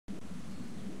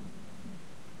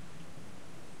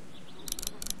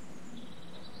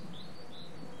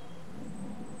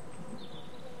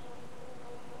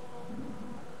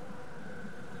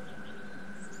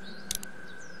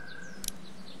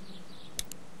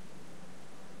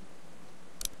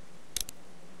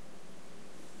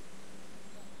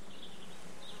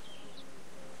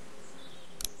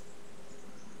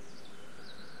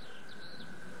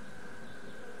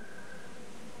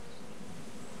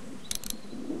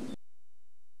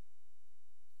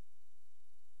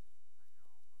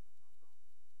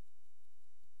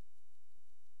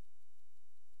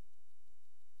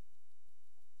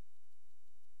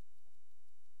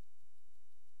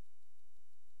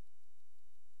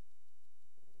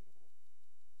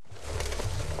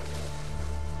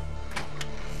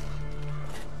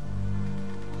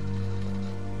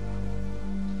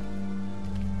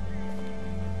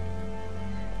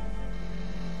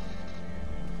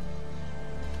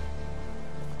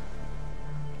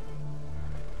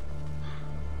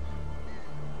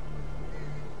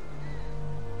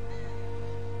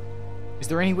Is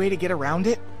there any way to get around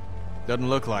it? Doesn't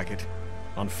look like it.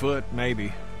 On foot,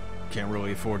 maybe. Can't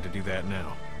really afford to do that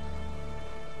now.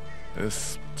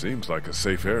 This seems like a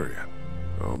safe area.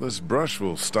 All this brush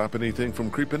will stop anything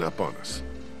from creeping up on us.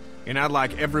 And I'd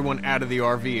like everyone out of the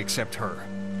RV except her.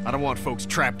 I don't want folks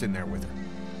trapped in there with her.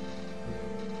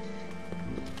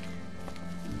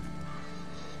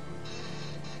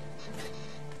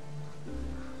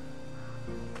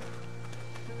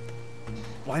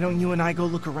 Why don't you and I go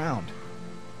look around?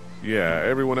 Yeah,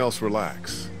 everyone else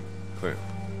relax. Clem,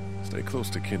 stay close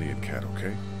to Kenny and Kat,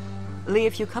 okay? Lee,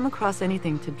 if you come across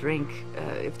anything to drink,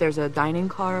 if there's a dining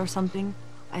car or something,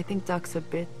 I think Duck's a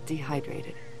bit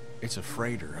dehydrated. It's a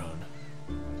freighter, hon.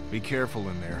 Be careful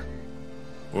in there.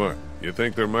 What, you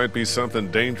think there might be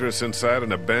something dangerous inside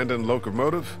an abandoned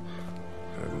locomotive?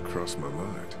 Hadn't crossed my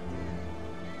mind.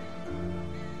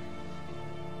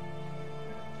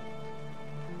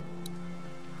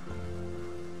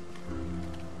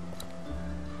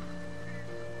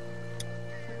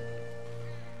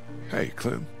 Hey,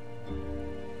 Clem.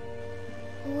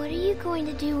 What are you going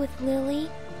to do with Lily?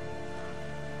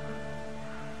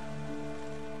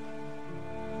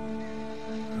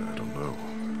 I don't know.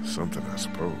 Something, I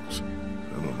suppose.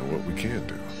 I don't know what we can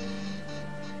do.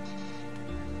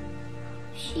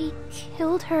 She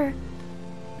killed her.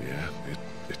 Yeah,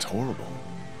 it's horrible.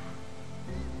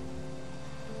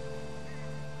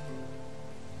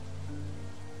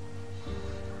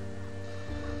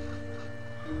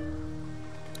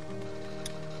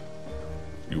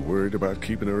 You worried about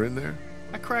keeping her in there?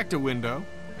 I cracked a window.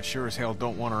 I sure as hell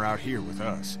don't want her out here with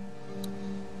us.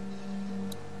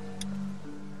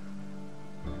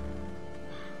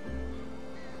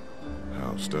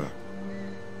 How's Duck?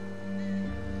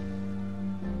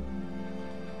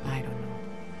 I don't know.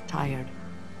 Tired.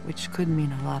 Which could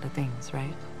mean a lot of things,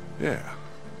 right? Yeah.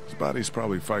 His body's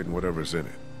probably fighting whatever's in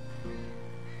it.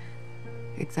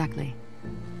 Exactly.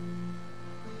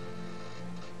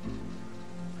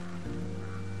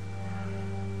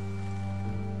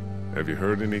 Have you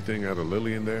heard anything out of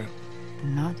Lily in there?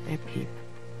 Not a peep.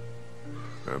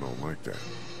 I don't like that.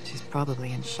 She's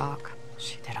probably in shock.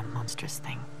 She did a monstrous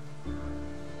thing.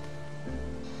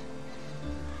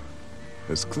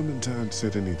 Has Clementine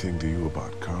said anything to you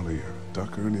about Carly or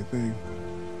Duck or anything?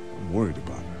 I'm worried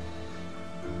about her.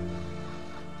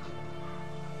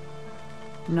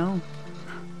 No.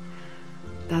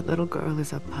 That little girl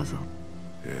is a puzzle.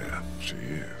 Yeah, she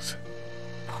is.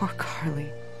 Poor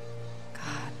Carly.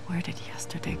 God, where did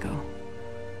yesterday go?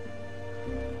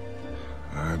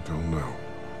 I don't know.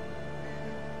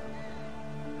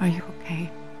 Are you okay?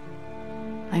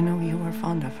 I know you were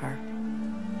fond of her.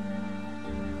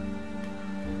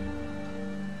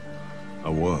 I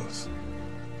was.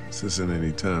 This isn't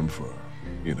any time for,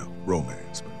 you know,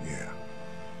 romance, but yeah.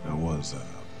 I was,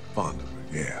 fond of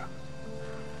her, yeah.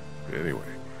 Anyway,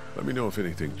 let me know if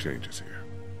anything changes here.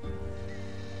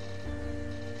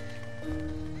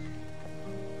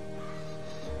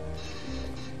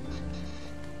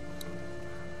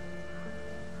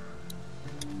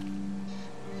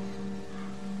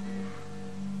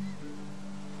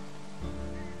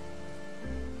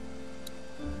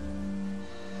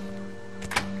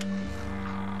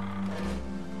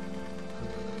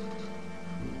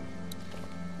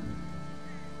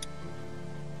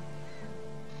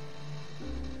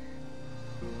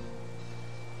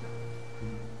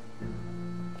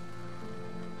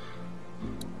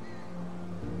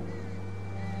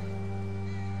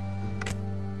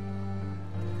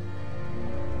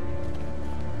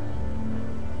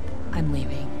 I'm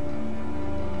leaving.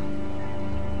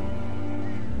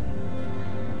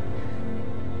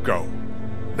 Go.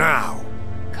 Now!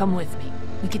 Come with me.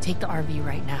 We could take the RV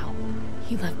right now.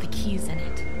 He left the keys in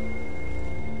it.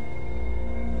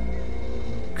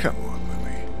 Come on,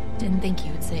 Lily. Didn't think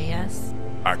you would say yes.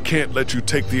 I can't let you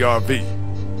take the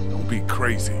RV. Don't be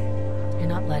crazy. You're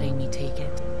not letting me take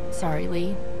it. Sorry,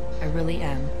 Lee. I really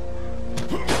am.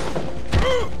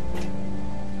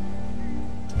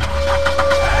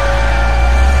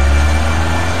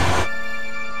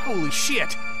 Holy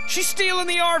shit! She's stealing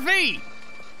the RV!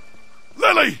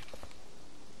 Lily!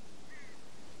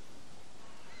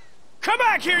 Come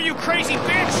back here, you crazy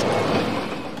bitch!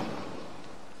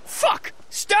 Fuck!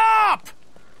 Stop!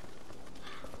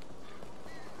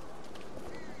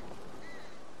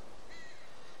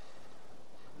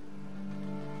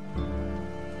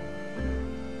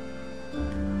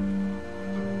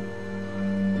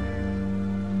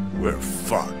 We're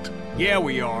fucked. Yeah,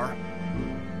 we are.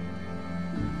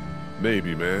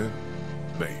 Maybe, man.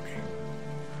 Maybe.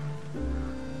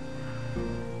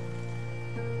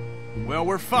 Well,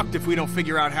 we're fucked if we don't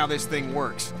figure out how this thing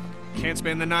works. Can't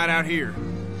spend the night out here.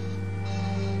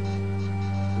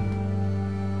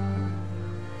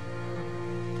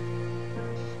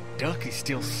 Duck is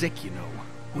still sick, you know.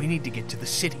 We need to get to the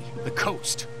city, the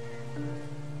coast.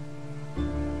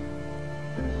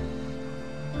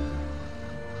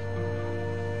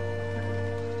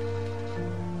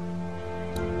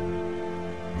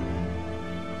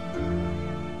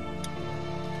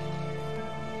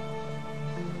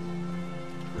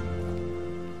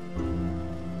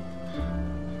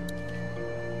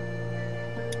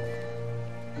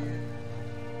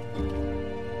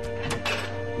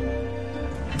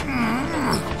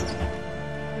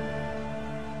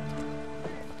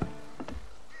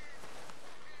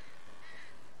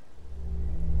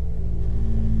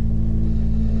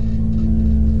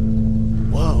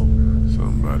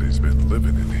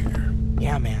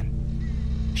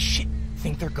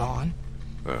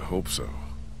 I hope so,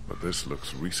 but this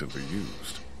looks recently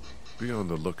used. Be on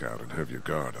the lookout and have your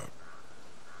guard up.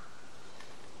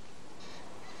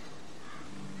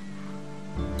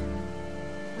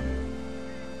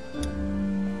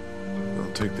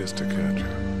 I'll take this to Katja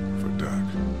for Doc.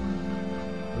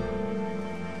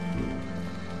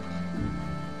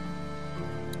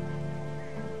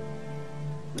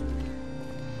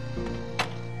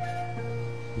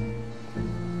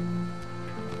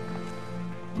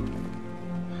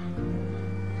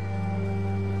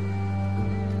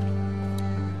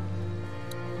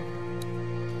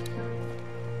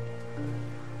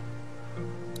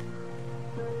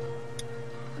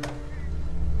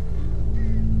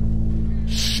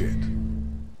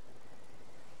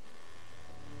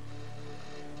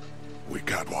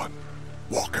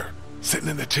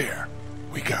 In the chair.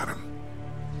 We got him.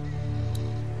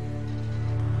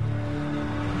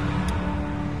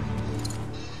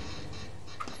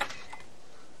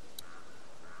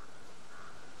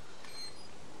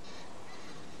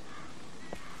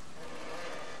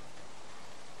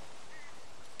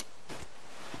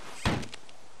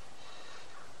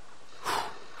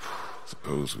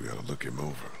 Suppose we ought to look him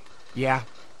over. Yeah.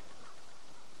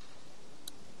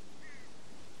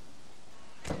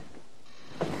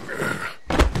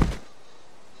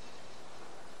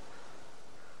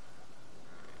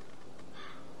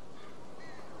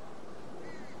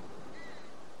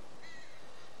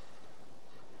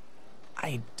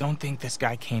 I don't think this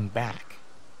guy came back.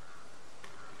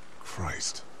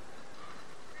 Christ.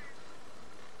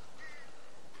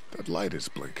 That light is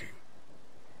blinking.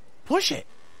 Push it.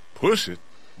 Push it?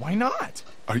 Why not?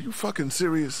 Are you fucking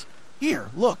serious? Here,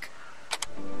 look.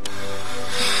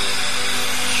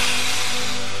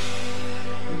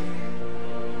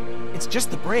 It's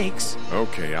just the brakes.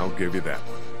 Okay, I'll give you that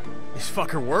one. This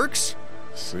fucker works?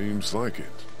 Seems like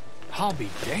it. I'll be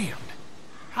damned.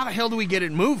 How the hell do we get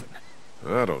it moving?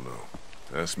 I don't know.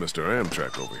 Ask Mr.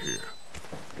 Amtrak over here.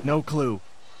 No clue.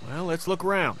 Well, let's look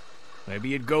around.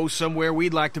 Maybe it goes somewhere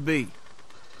we'd like to be.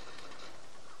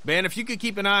 Ben, if you could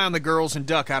keep an eye on the girls and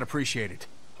Duck, I'd appreciate it.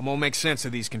 I'm gonna make sense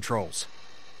of these controls.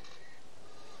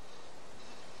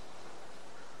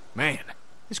 Man,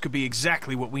 this could be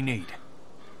exactly what we need.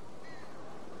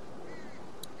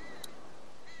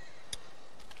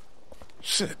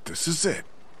 Shit, this is it.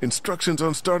 Instructions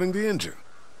on starting the engine.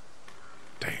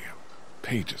 Damn,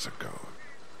 pages are gone.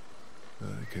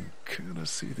 I can kinda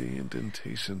see the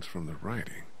indentations from the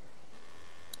writing.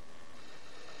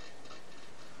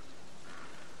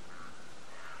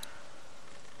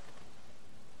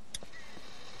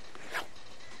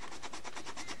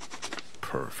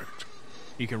 Perfect.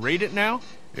 You can read it now?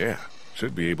 Yeah,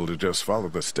 should be able to just follow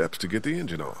the steps to get the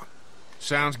engine on.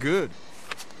 Sounds good.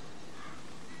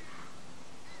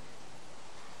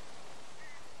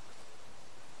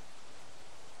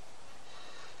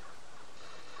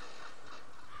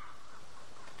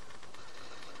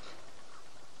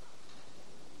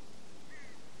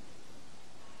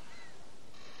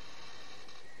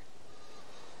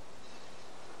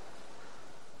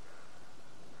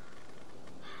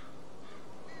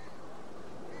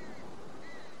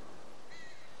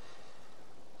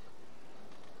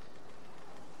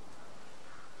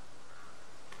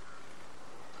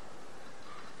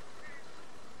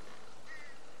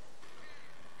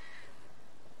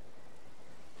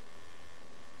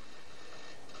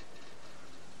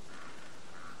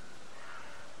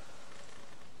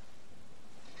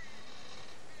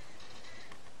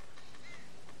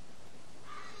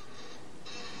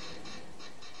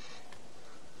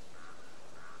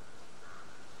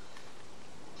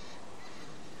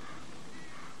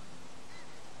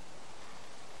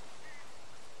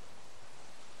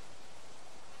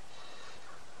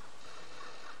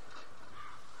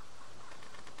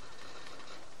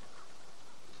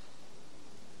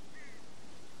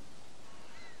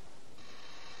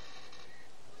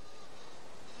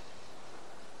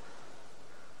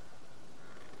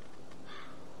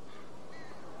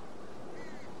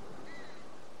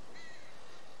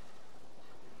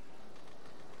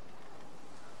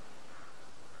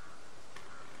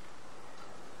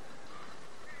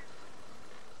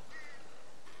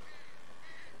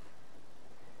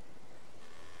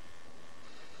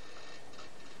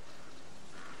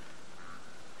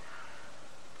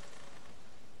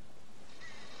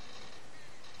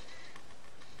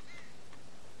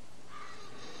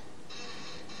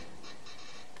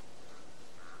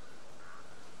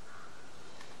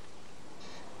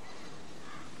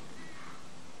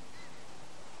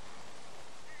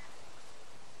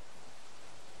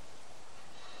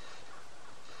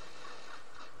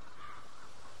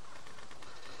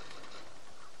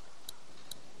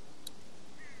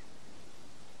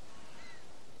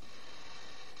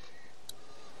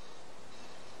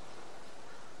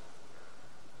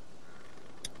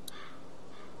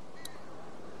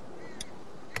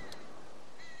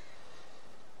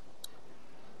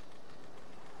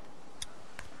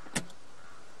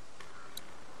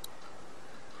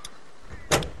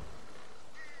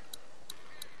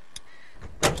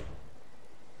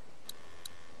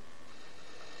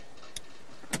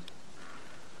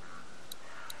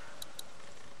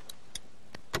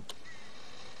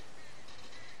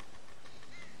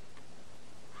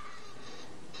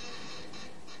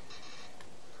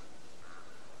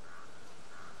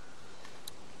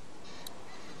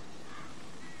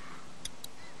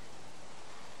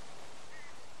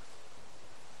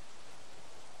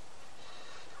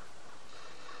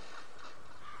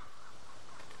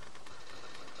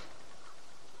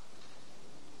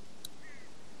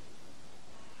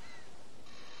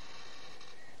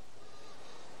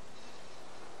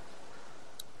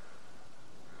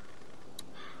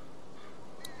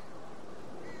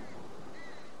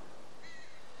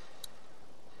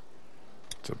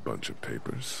 a bunch of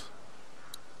papers.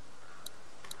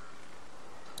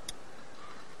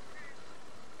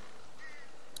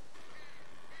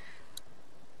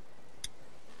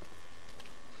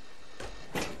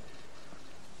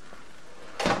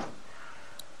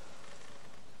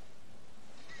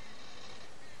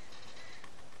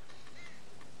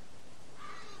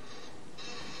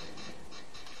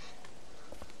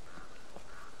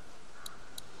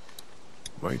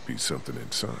 Might be something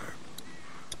inside.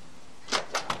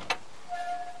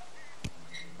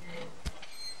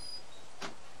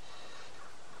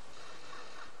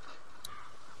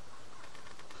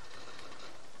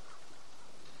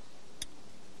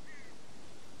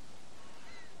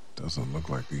 Doesn't look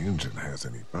like the engine has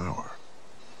any power.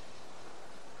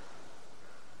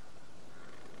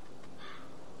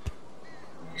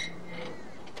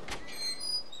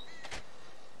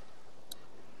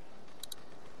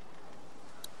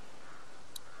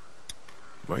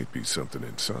 Might be something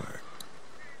inside.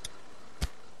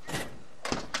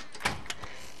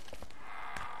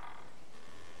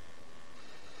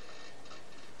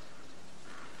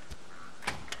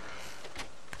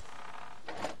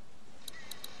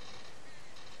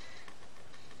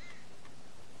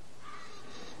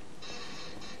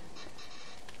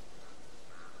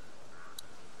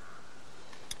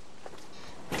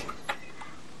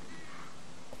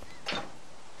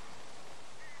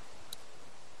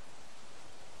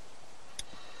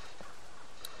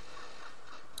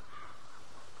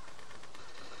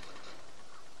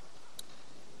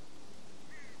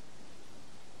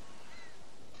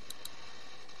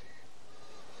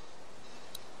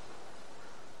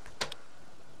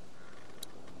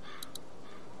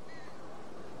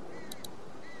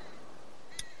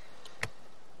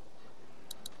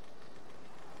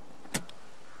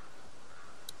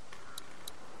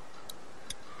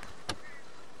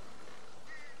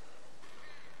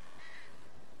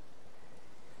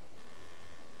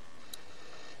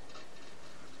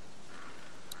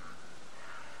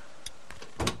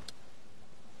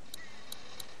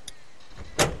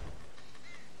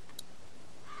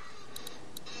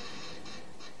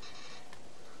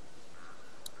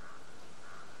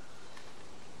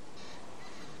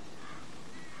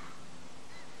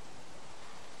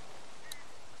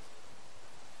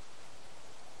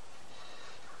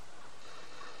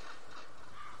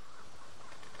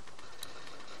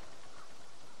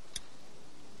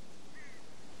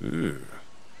 Ew.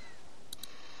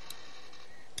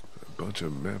 A bunch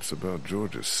of maps about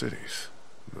Georgia's cities.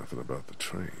 Nothing about the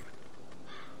train.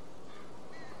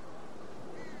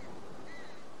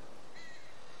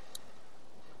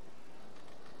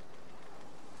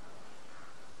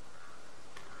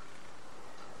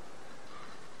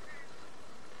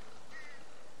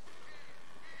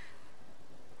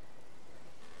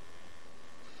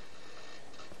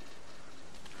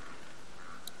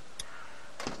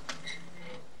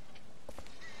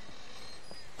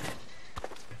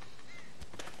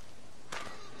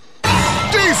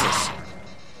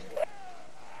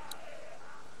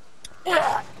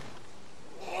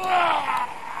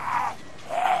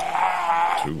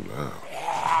 Too loud.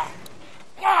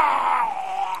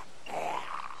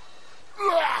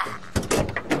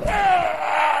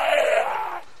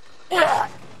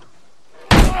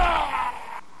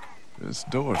 This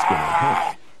door's gonna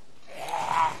hurt.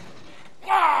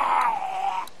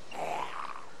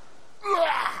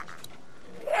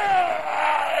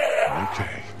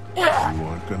 Okay, you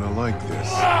aren't gonna like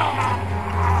this.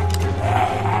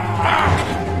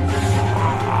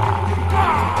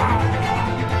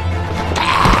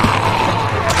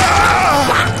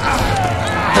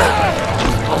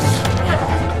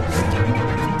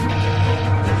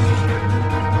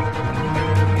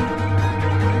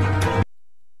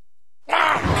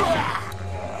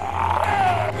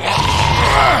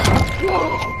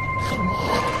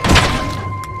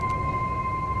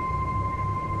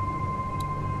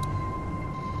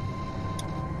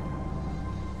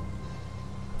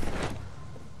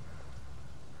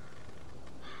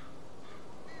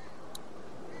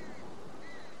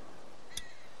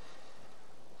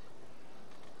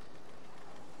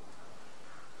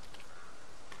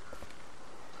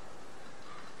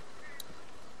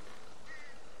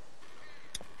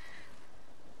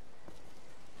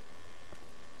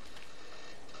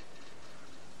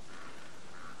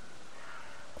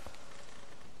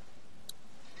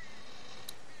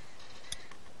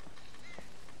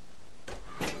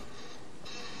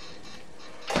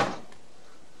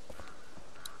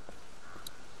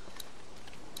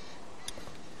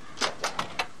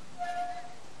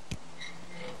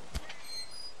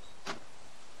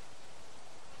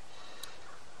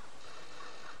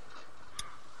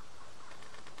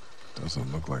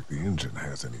 Doesn't look like the engine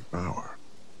has any power.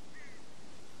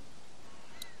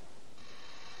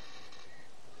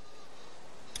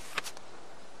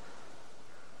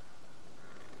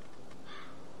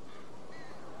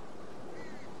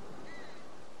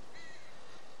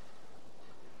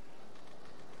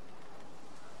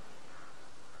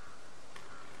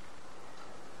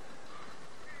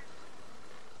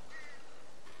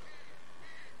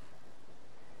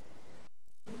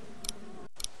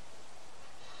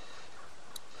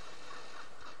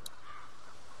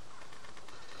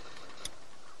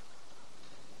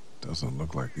 Doesn't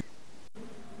look like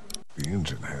the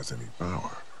engine has any power.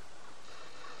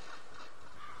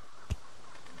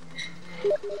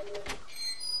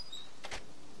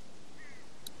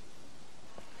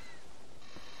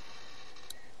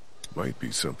 Might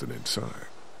be something inside.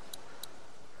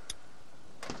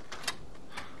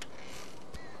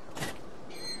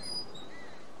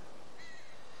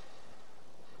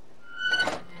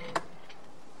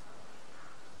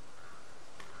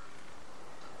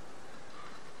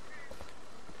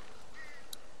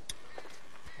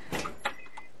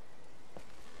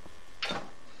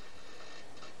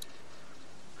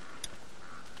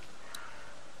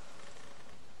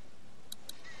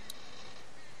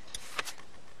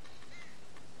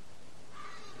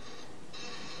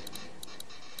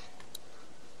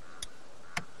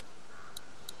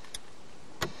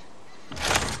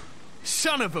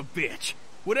 Son of a bitch!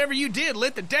 Whatever you did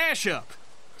lit the dash up.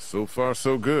 So far,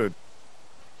 so good.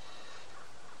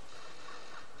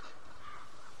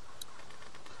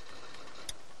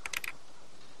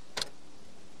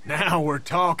 Now we're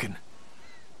talking.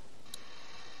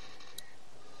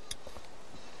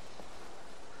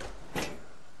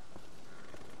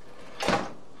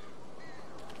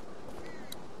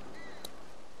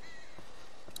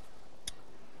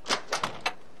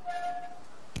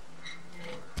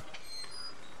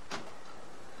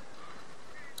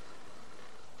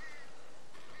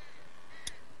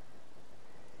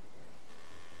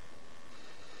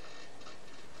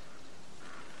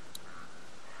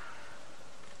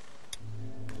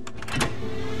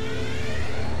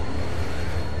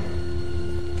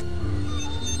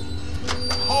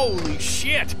 Holy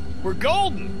shit! We're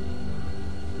golden!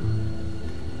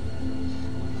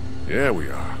 Yeah, we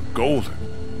are. Golden.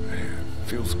 Man,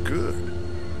 feels good.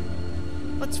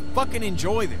 Let's fucking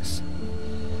enjoy this.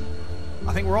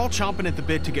 I think we're all chomping at the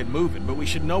bit to get moving, but we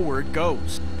should know where it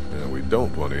goes. Yeah, we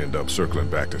don't want to end up circling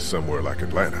back to somewhere like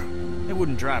Atlanta. They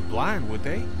wouldn't drive blind, would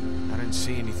they? I didn't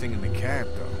see anything in the cab,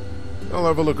 though. I'll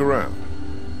have a look around.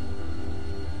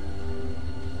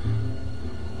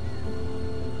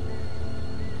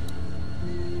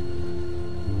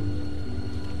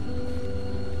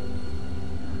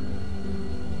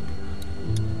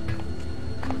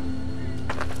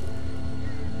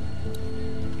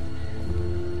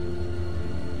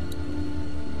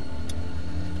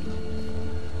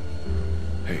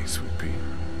 Hey, Sweet Pea,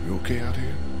 you okay out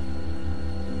here?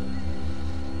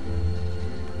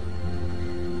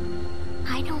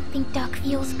 I don't think Duck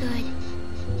feels good.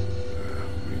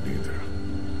 Me neither.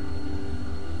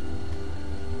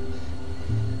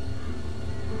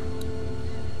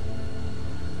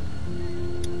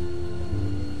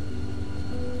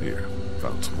 Here,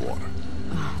 found some water.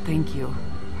 Oh, thank you.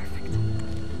 Perfect.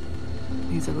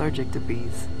 He's allergic to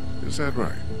bees. Is that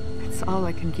right? It's all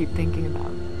I can keep thinking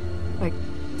about. Like,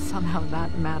 somehow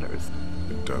that matters.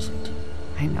 It doesn't.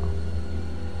 I know.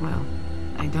 Well,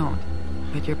 I don't.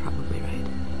 But you're probably right.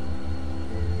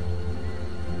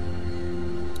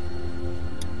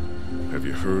 Have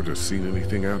you heard or seen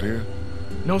anything out here?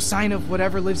 No sign of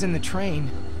whatever lives in the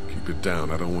train. Keep it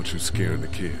down. I don't want you scaring the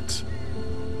kids.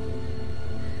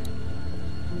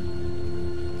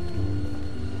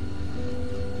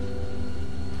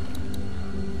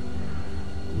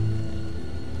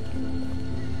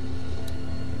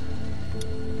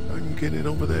 I can get in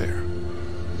over there.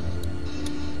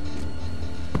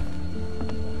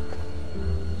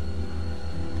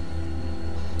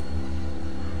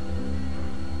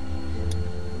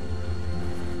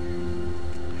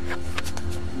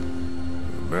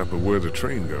 Map of where the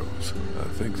train goes. I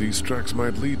think these tracks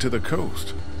might lead to the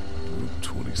coast. Route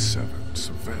 27,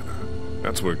 Savannah.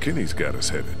 That's where Kenny's got us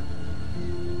headed.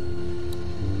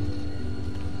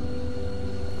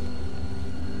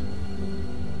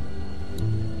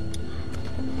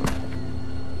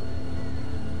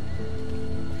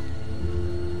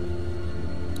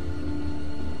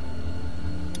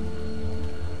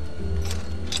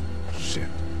 Shit.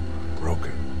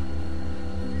 Broken.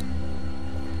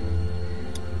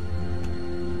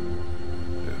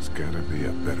 There's gotta be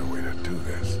a better way to do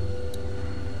this.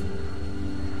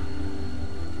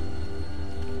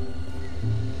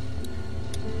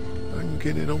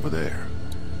 get in over there.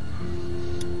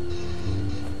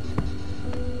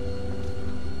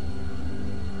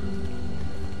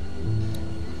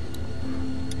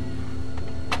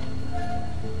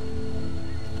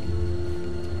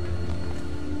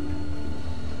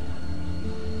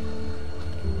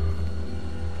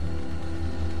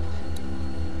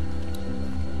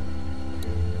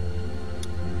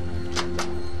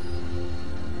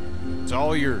 It's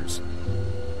all yours.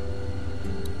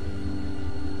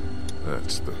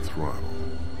 That's the throttle.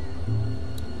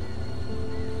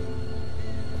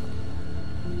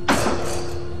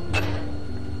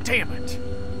 Damn it!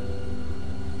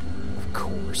 Of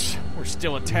course, we're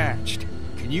still attached.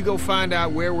 Can you go find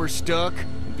out where we're stuck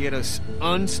and get us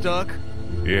unstuck?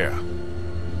 Yeah.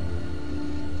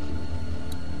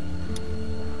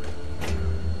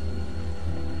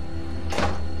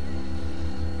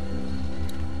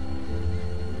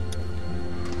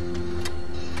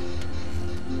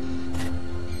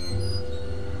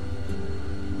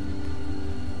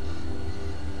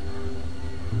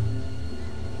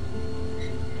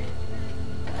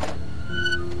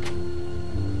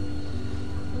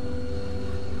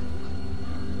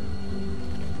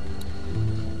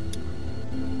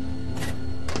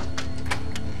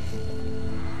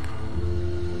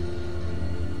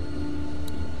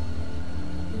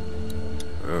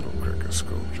 That'll crack a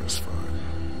skull just fine.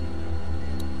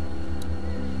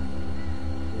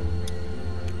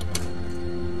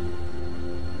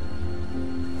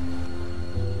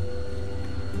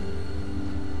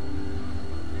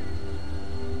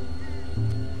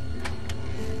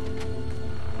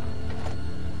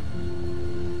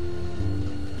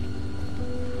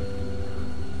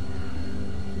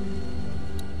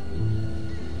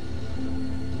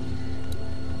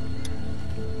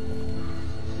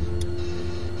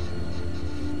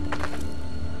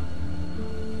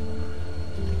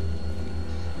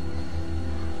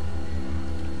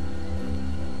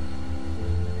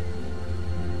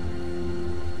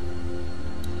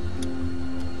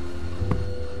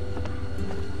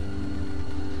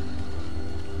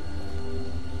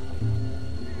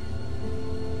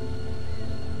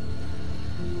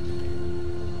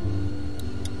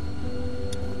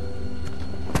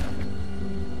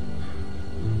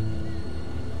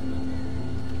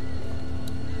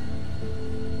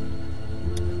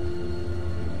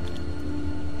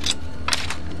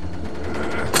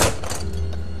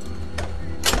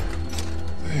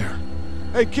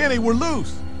 Hey, Kenny, we're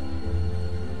loose!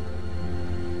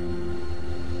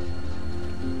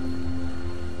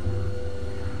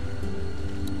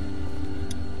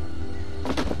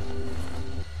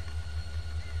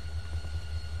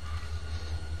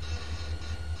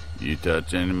 You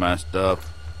touch any of my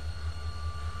stuff?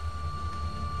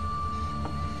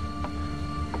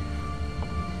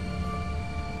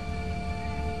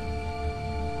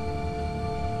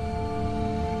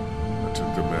 I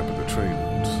took the map of the train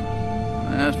routes.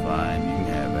 That's fine, you can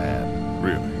have that.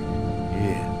 Really?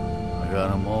 Yeah, I got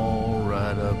them all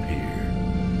right up here.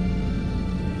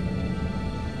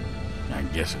 I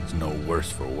guess it's no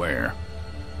worse for wear.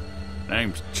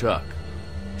 Name's Chuck.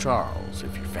 Charles,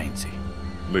 if you fancy.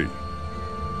 Lee.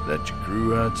 That your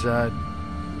crew outside?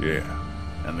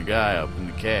 Yeah. And the guy up in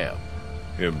the cab?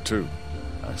 Him too.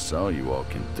 I saw you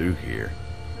walking through here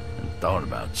and thought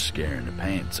about scaring the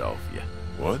pants off you.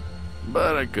 What?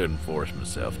 But I couldn't force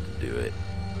myself to do it.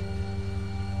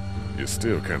 You're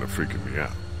still kind of freaking me out.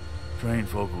 Trained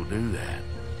folk will do that.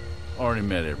 Already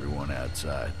met everyone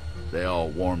outside. They all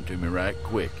warmed to me right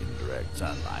quick in direct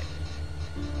sunlight.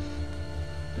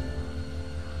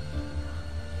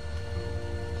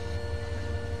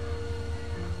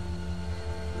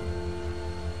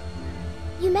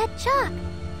 You met Chuck.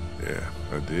 Yeah,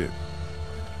 I did.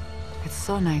 It's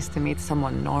so nice to meet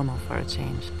someone normal for a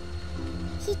change.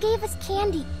 He gave us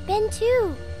candy. Ben,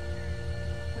 too.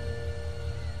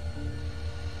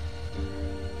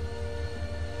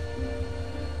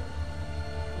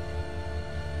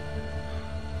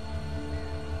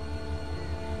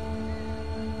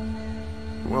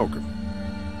 Welcome.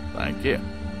 Thank you.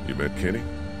 You met Kenny?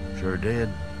 Sure did.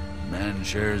 Man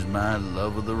shares my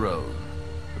love of the road.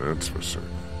 That's for certain.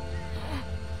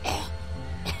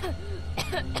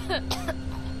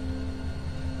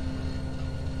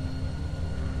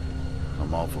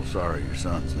 I'm awful sorry your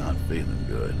son's not feeling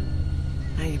good.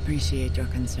 I appreciate your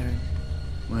concern.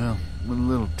 Well, with a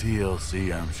little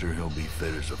TLC, I'm sure he'll be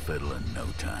fit as a fiddle in no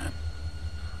time.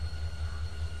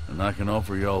 And I can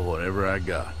offer y'all whatever I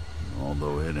got,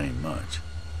 although it ain't much.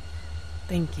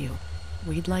 Thank you.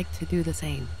 We'd like to do the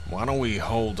same. Why don't we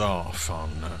hold off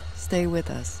on, Stay with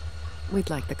us. We'd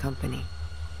like the company.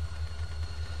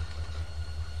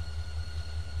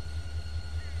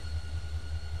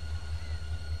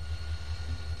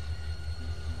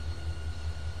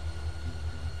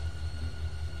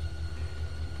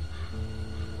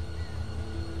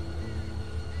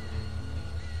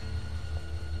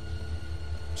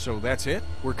 So that's it?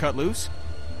 We're cut loose?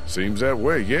 Seems that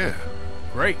way, yeah.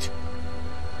 Great.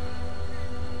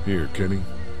 Here, Kenny.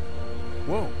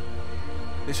 Whoa.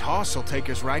 This hoss will take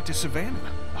us right to Savannah.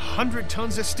 100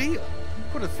 tons of steel.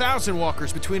 Put 1,000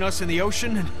 walkers between us and the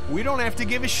ocean, and we don't have to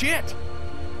give a shit.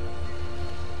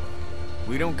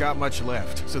 We don't got much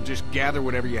left, so just gather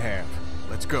whatever you have.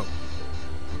 Let's go.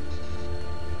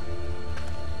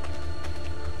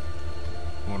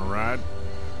 Want to ride?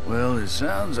 Well, it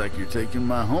sounds like you're taking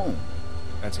my home.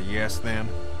 That's a yes, then?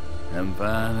 Haven't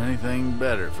found anything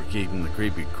better for keeping the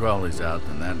creepy crawlies out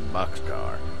than that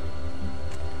boxcar.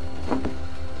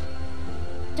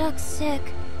 Duck's sick.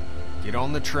 Get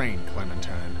on the train,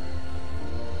 Clementine.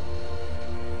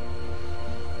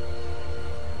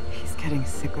 He's getting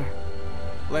sicker.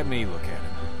 Let me look at him.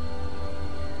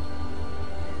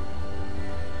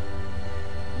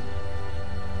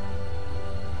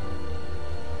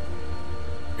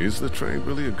 Is the train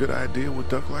really a good idea with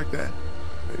Duck like that?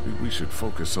 Maybe we should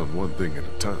focus on one thing at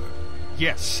a time.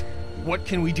 Yes. What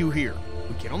can we do here?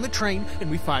 We get on the train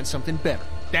and we find something better.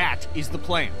 That is the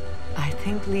plan. I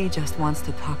think Lee just wants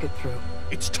to talk it through.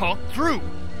 It's talked through.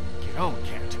 Get on,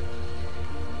 Cat.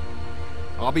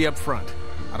 I'll be up front.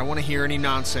 I don't want to hear any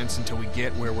nonsense until we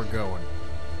get where we're going.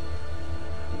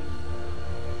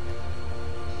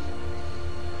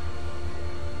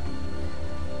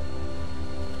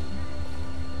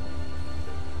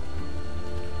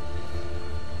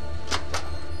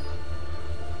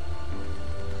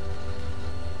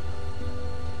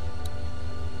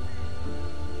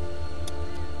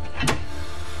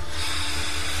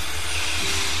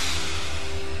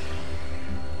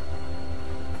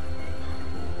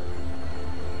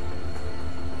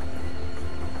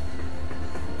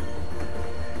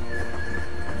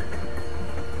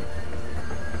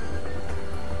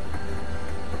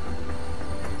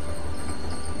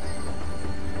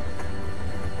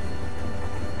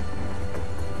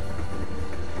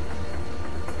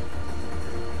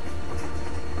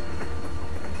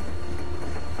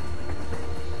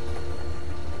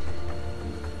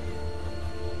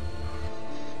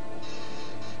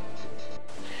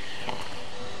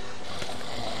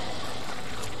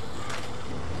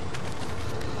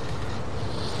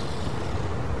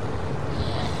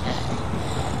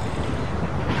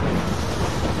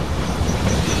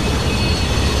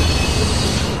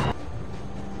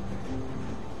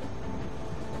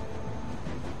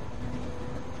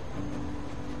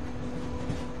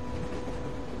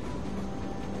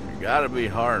 Gotta be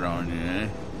hard on you, eh?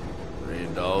 3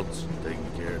 adults taking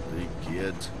care of 3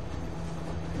 kids.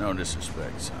 No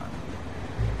disrespect, son.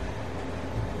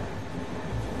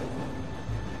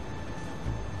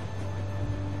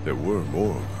 There were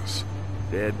more of us.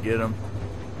 Dad get him?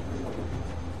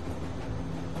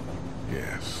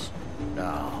 Yes.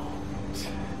 Oh,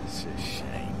 it's a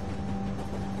shame.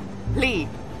 Lee!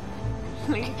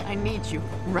 Lee, I need you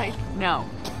right now.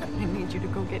 I need you to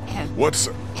go get Ken. What's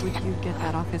up? Would you get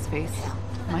that off his face?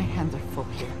 My hands are full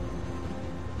here.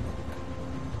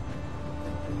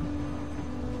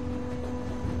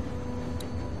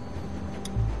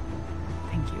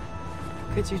 Thank you.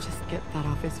 Could you just get that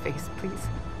off his face, please?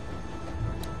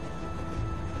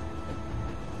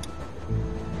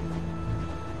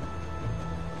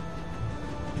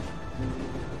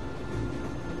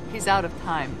 He's out of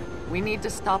time. We need to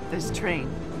stop this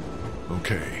train.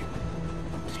 Okay.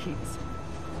 Please.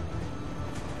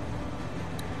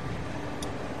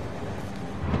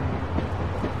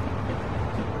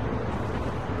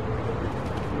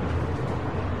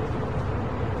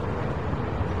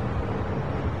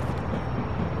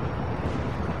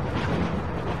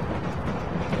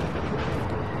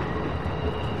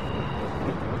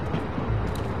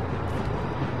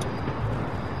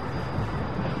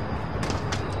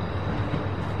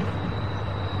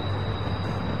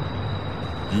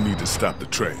 You need to stop the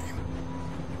train.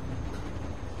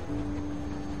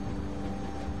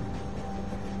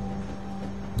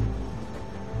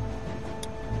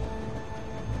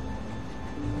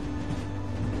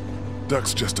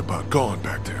 Duck's just about gone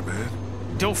back there, man.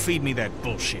 Don't feed me that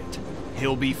bullshit.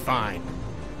 He'll be fine.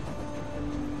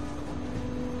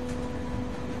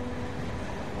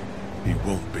 He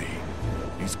won't be.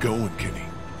 He's going, Kenny.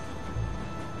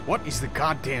 What is the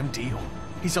goddamn deal?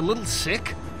 He's a little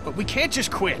sick, but we can't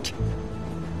just quit.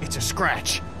 It's a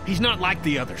scratch. He's not like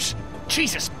the others.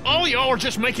 Jesus, all y'all are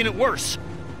just making it worse.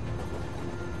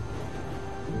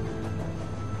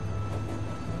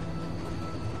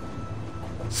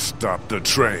 Stop the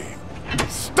train.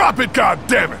 Stop it,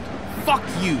 goddammit! Fuck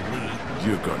you, Lee.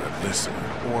 You're gonna listen.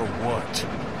 Or what?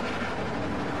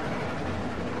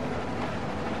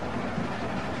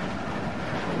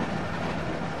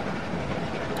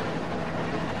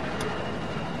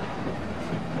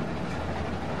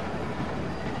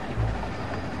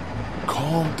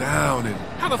 calm down and...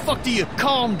 How the fuck do you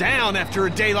calm down after a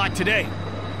day like today?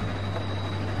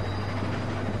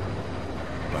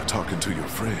 by talking to your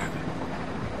friend.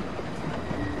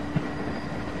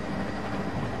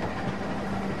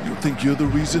 You think you're the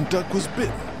reason Duck was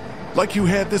bitten? Like you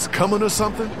had this coming or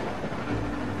something?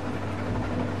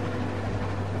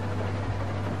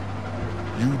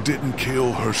 You didn't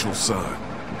kill Herschel's son.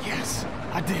 Yes,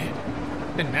 I did.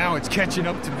 And now it's catching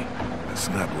up to me. That's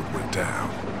not what went down.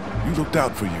 You looked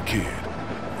out for your kid.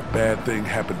 A bad thing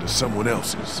happened to someone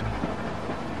else's.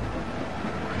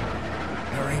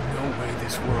 There ain't no way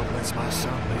this world lets my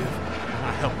son live. And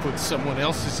I helped put someone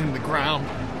else's in the ground.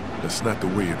 That's not the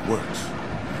way it works.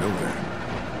 You know that.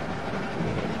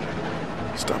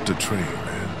 Stop the train, man.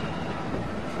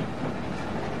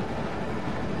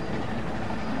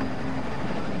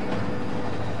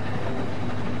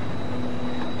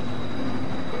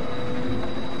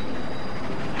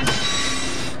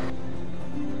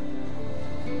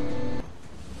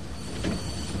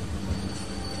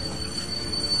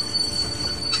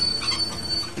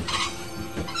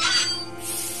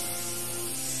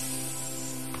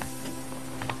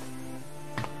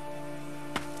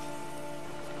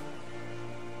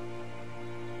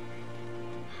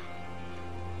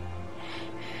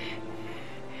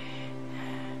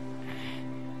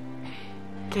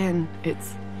 Ken,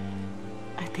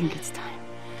 I think it's time.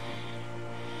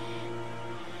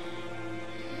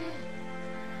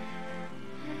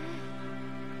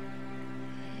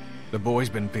 The boy's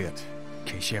been bit, in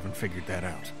case you haven't figured that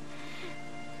out.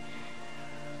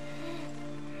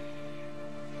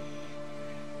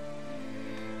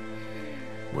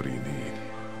 What do you need?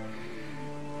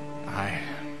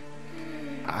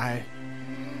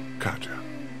 Katja.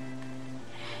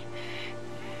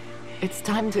 It's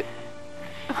time to...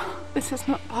 Oh, this is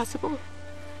not possible.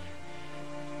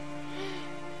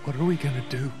 What are we gonna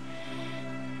do?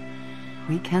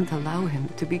 We can't allow him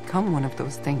to become one of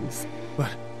those things. But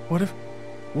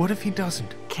what if he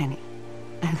doesn't? Kenny,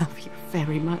 I love you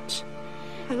very much.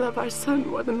 I love our son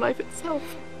more than life itself.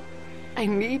 I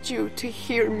need you to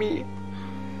hear me.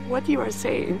 What you are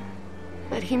saying,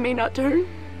 that he may not turn,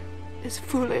 is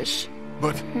foolish.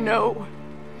 But No.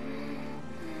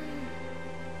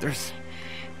 there's...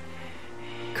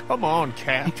 Come on,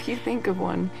 Kat. If you think of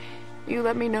one, you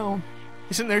let me know.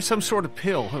 Isn't there some sort of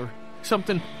pill or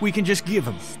something we can just give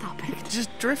him? Stop it. Just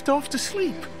drift off to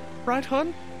sleep. Right,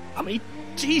 hun? I mean,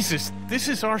 Jesus, this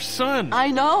is our son. I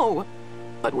know,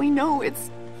 but we know it's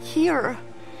here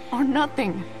or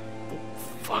nothing.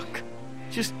 Fuck.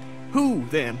 Just who,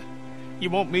 then? You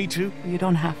want me to? You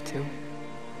don't have to.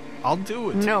 I'll do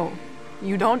it. No,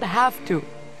 you don't have to.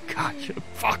 Gotcha.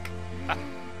 Fuck.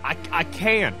 I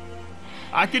can.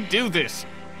 I can do this.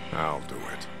 I'll do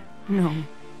it. No,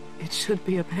 it should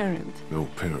be apparent. No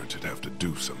parent should have to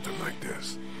do something like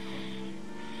this.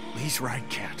 Lee's right,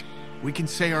 Kat. We can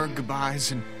say our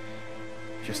goodbyes and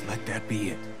just let that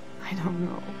be it. I don't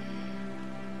know.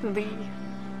 Lee,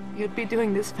 you'd be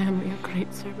doing this family a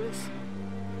great service.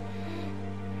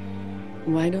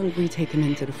 Why don't we take him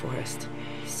into the forest,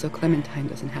 so Clementine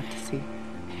doesn't have to see?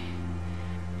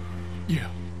 Yeah.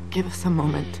 Give us a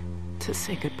moment to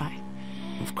say goodbye.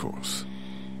 Of course.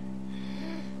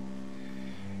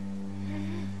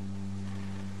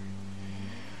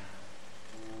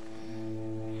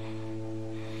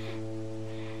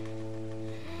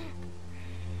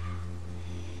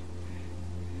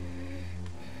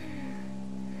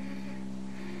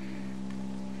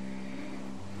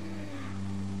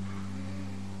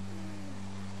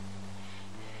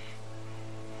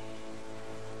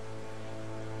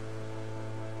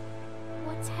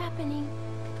 What's happening?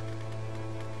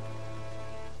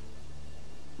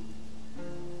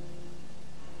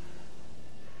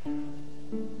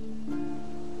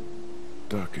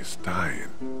 Duck is dying.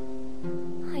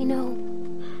 I know.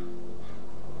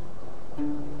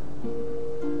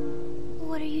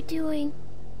 What are you doing?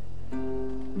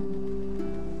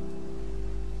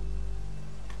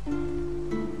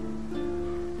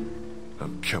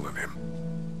 I'm killing him.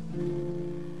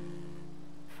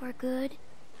 For good?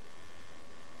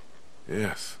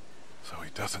 Yes, so he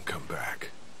doesn't come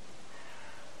back.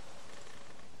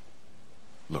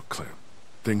 Look, Clem,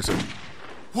 things are...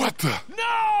 What the?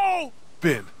 No!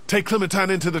 Ben, take Clementine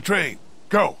into the train.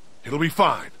 Go. It'll be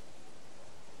fine.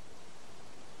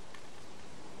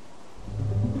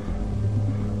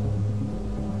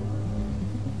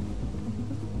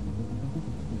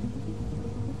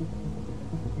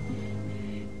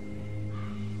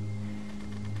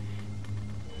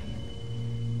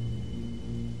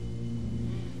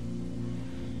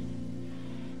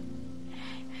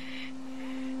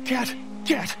 Kat!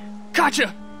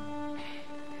 Katja!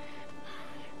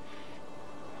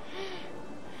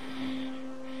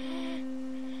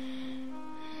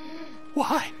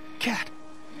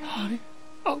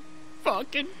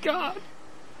 fucking God.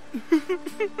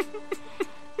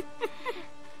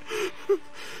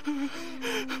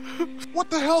 What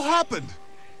the hell happened?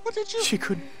 What did you... She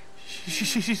couldn't...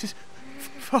 She just...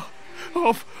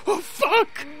 Oh,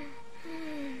 fuck!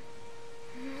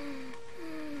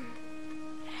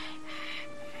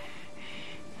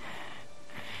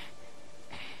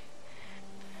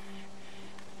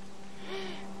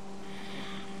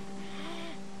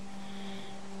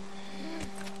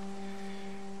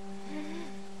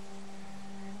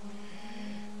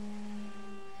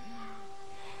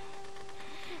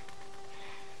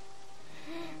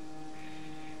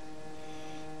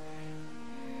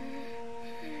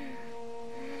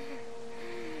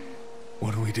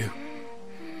 What do we do?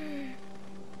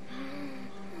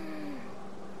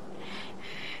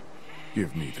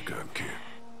 Give me the gun, kid.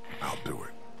 I'll do it.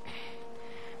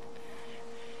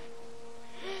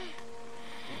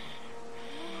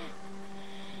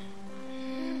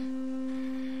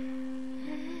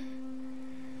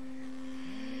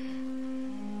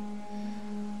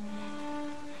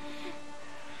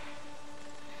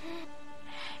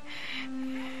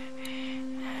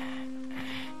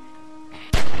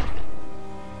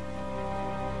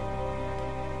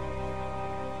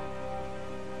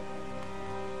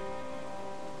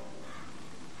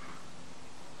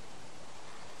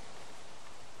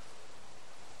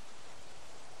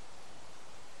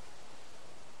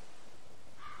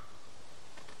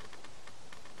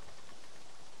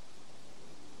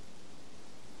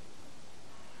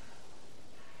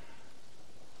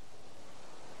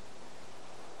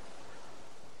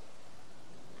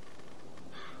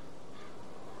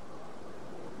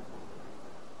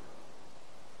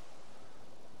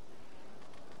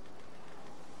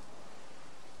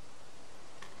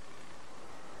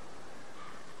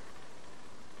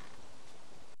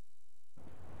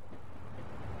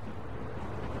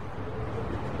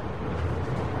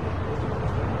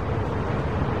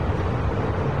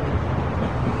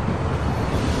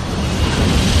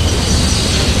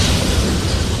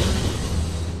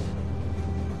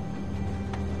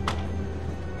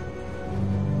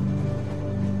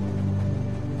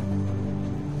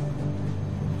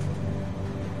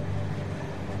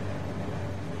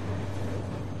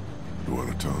 You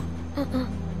want to talk?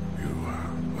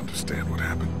 You understand what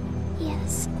happened?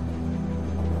 Yes.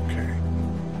 Okay.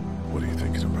 What do you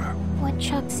think it's about? What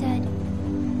Chuck said.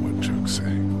 What Chuck say?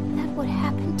 That what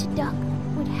happened to Duck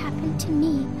would happen to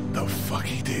me. The fuck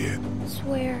he did?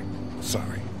 Swear.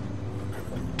 Sorry. I'm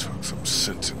gonna go talk some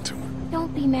sense into him.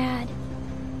 Don't be mad.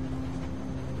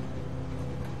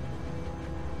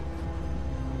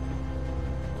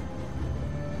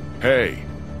 Hey!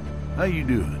 How you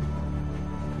doing?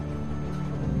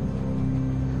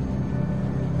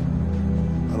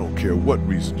 I don't care what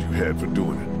reason you had for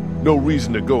doing it. No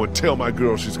reason to go and tell my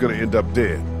girl she's gonna end up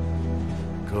dead.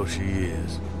 'Cause she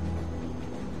is.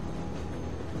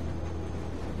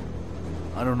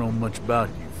 I don't know much about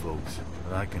you folks,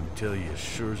 but I can tell you as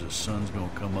sure as the sun's gonna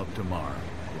come up tomorrow,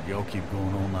 if y'all keep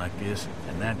going on like this,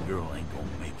 and that girl ain't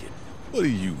gonna make it. What do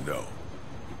you know?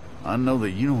 I know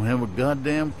that you don't have a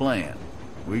goddamn plan.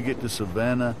 We get to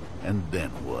Savannah, and then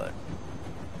what?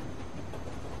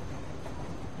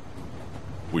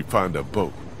 We find a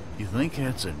boat. You think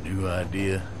that's a new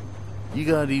idea? You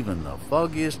got even the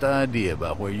foggiest idea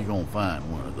about where you're gonna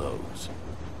find one of those.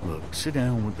 Look, sit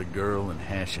down with the girl and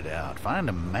hash it out. Find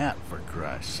a map, for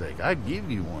Christ's sake. I'd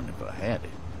give you one if I had it.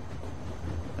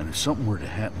 And if something were to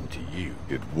happen to you...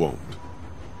 It won't.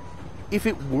 If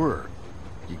it were,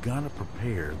 you gotta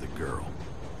prepare the girl.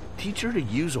 Teach her to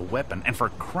use a weapon, and for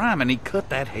crime, and he cut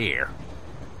that hair.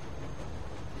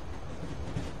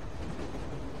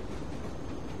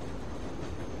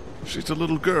 She's a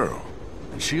little girl.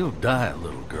 She'll die a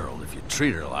little girl if you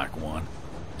treat her like one.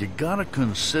 You gotta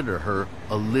consider her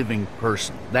a living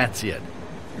person. That's it.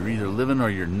 You're either living or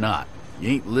you're not. You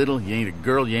ain't little, you ain't a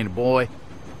girl, you ain't a boy.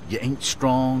 You ain't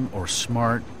strong or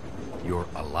smart. You're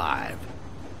alive.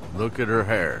 Look at her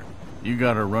hair. You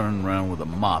got her running around with a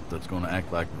mop that's gonna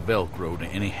act like Velcro to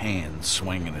any hand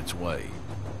swinging its way.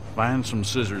 Find some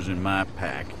scissors in my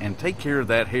pack and take care of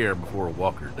that hair before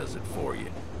Walker does it for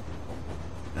you.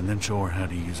 And then show her how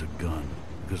to use a gun.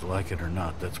 Because like it or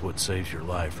not, that's what saves your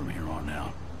life from here on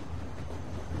out.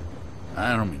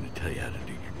 I don't mean to tell you how to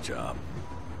do your job,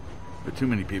 but too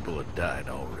many people have died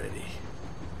already.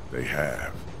 They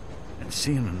have. And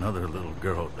seeing another little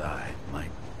girl die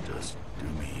might just do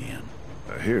me in.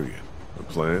 I hear you. A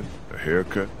plan, a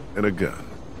haircut, and a gun.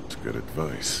 It's good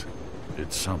advice.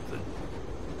 It's something.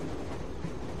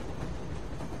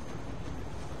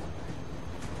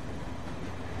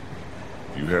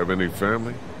 You have any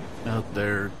family? Out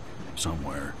there,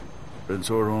 somewhere. Been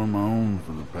sort of on my own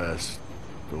for the past,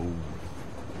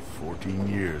 14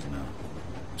 years now.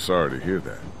 Sorry to hear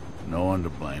that. No one to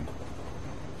blame.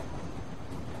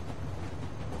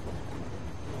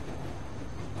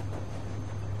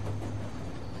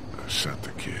 I shot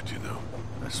the kid, you know.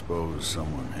 I suppose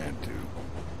someone had to.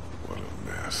 What a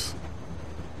mess.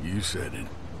 You said it.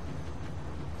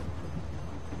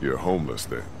 You're homeless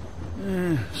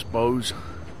then? Suppose.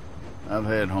 I've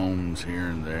had homes here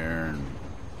and there, and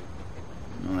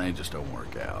well, they just don't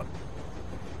work out.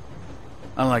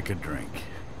 I like a drink,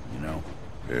 you know?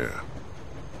 Yeah.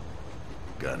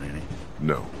 Got any?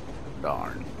 No.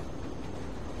 Darn.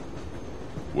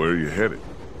 Where are you headed?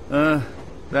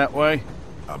 That way?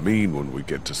 I mean when we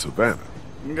get to Savannah.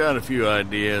 Got a few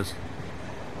ideas.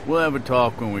 We'll have a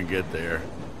talk when we get there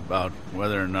about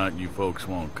whether or not you folks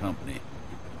want company.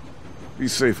 Be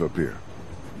safe up here.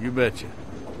 You betcha.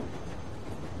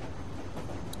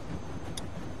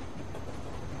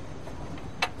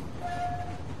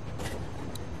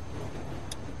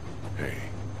 Hey.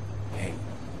 Hey.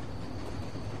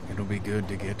 It'll be good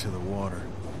to get to the water.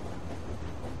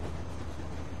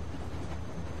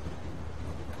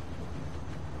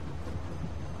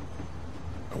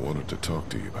 I wanted to talk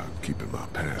to you about keeping my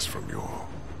past from you all.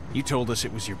 You told us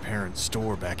it was your parents'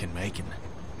 store back in Macon.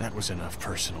 That was enough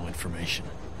personal information.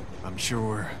 I'm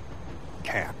sure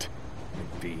Kat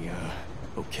would be,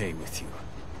 okay with you.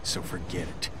 So forget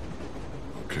it.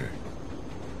 Okay.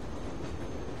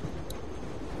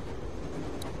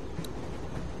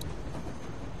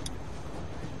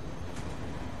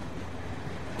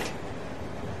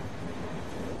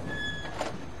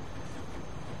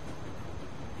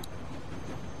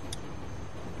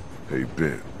 Hey,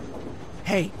 Ben.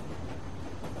 Hey,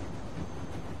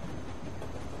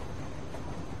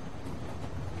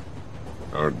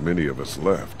 Aren't many of us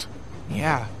left.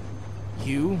 yeah.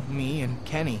 You, me, and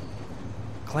Kenny.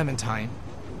 Clementine.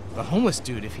 The homeless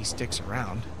dude if he sticks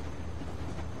around.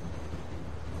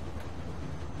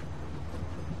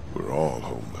 We're all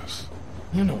homeless.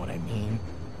 You know what I mean.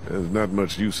 There's not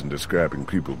much use in describing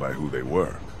people by who they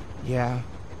were. Yeah,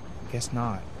 guess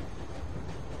not.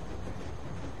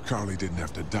 Carly didn't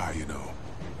have to die, you know.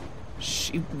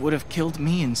 She would have killed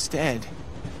me instead.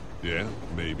 Yeah,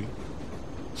 maybe.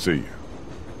 See ya.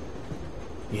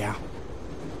 Yeah.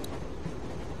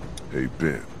 Hey,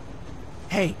 Ben.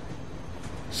 Hey.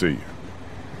 See ya.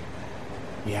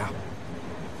 Yeah.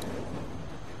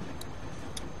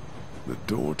 The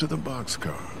door to the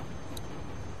boxcar.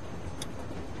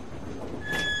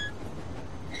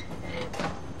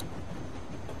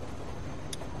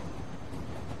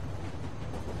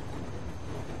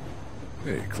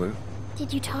 Hey, Clint.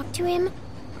 Did you talk to him?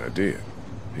 I did.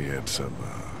 He had some,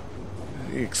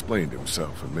 he explained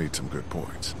himself and made some good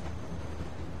points.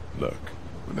 Look,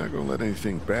 we're not gonna let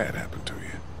anything bad happen to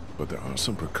you, but there are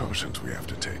some precautions we have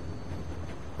to take.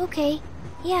 Okay.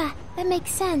 Yeah, that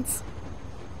makes sense.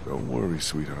 Don't worry,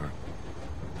 sweetheart.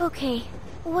 Okay.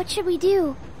 What should we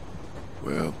do?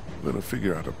 Well, we're gonna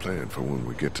figure out a plan for when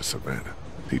we get to Savannah.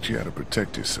 Teach you how to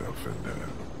protect yourself and,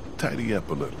 tidy up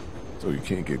a little, so you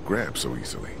can't get grabbed so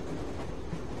easily.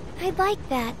 I'd like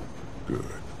that. Good.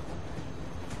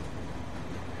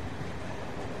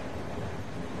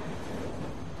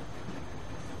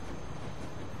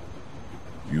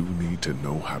 You need to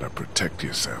know how to protect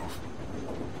yourself.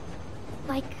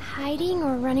 Like hiding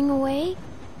or running away?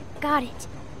 Got it.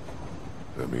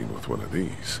 I mean, with one of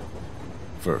these.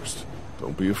 First,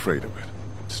 don't be afraid of it.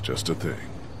 It's just a thing.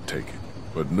 Take it.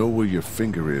 But know where your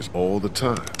finger is all the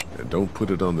time. And don't put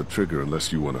it on the trigger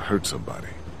unless you want to hurt somebody.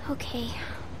 Okay.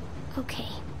 Okay.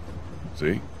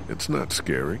 See? It's not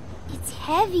scary. It's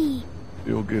heavy.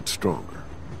 You'll get stronger.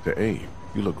 To aim,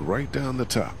 you look right down the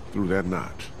top, through that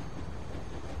notch.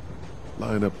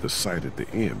 Line up the sight at the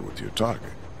end with your target.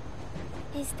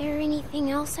 Is there anything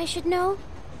else I should know?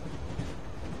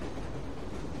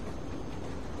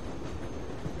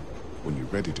 When you're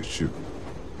ready to shoot,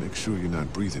 make sure you're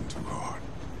not breathing too hard.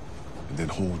 And then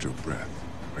hold your breath,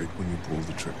 right when you pull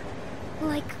the trigger.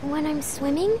 Like when I'm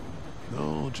swimming?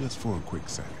 No, just for a quick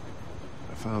second.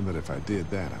 I found that if I did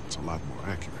that, I was a lot more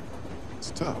accurate.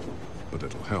 It's tough, but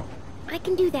it'll help. I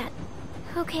can do that.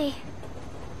 Okay.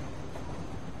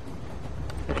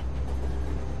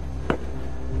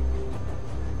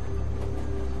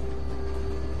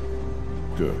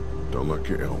 Good. Don't lock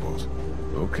your elbows.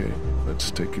 Okay,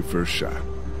 let's take your first shot.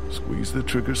 Squeeze the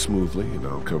trigger smoothly and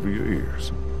I'll cover your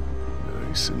ears.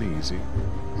 Nice and easy.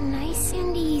 Nice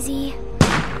and easy.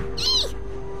 Eee!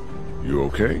 You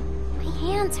okay? My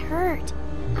hands hurt.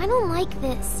 I don't like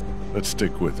this. Let's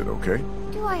stick with it, okay?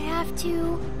 Do I have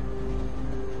to?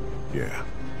 Yeah,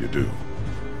 you do.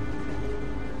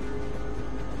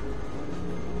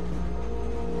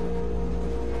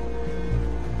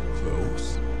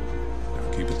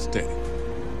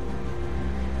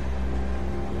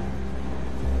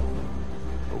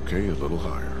 Okay, a little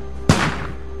higher.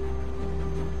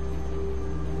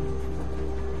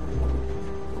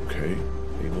 Okay,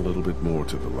 aim a little bit more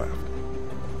to the left.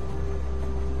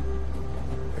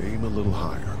 Aim a little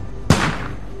higher.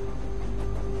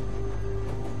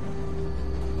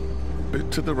 A bit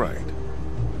to the right.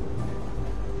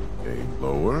 Aim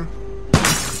lower.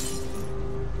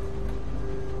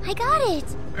 I got it!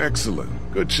 Excellent.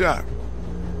 Good shot.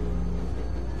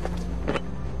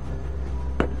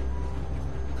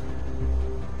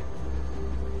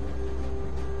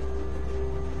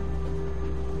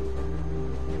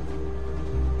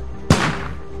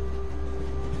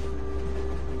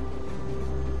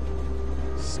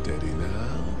 Steady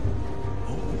now.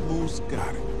 Almost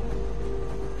got it.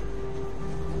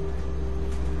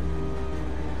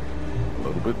 A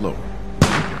little bit lower.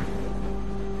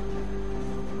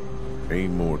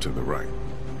 Aim more to the right.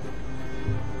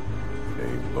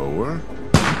 Aim lower.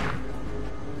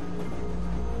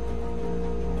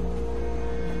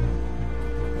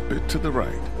 A bit to the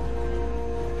right.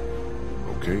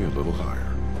 Okay, a little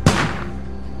higher.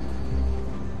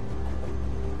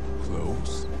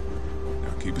 Close.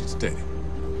 Now keep it steady.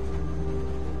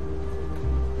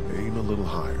 Aim a little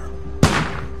higher.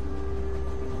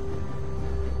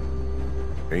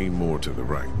 Aim more to the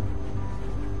right.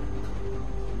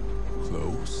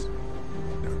 Close.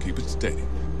 Now keep it steady.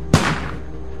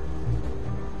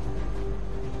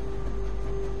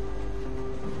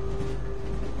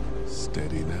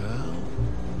 Steady now.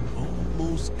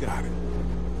 Almost got it.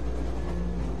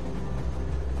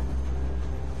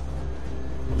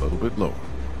 A little bit lower.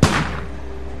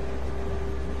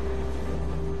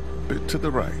 A bit to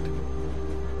the right.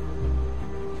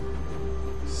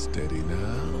 Steady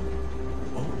now.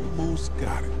 Almost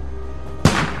got it.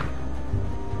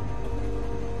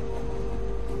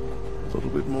 A little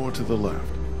bit more to the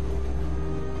left.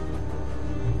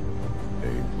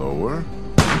 Aim lower.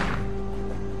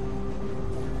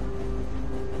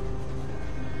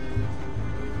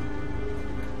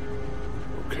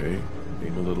 Okay,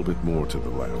 aim a little bit more to the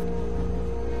left.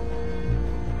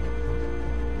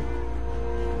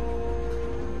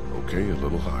 Okay, a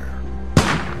little higher.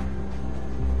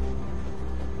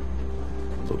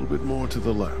 A little bit more to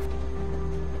the left.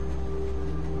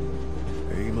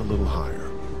 Aim a little higher.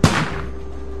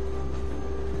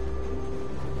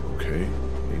 Okay,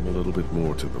 aim a little bit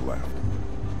more to the left.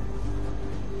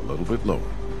 A little bit lower.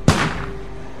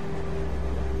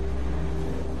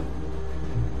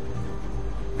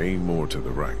 Aim more to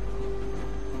the right.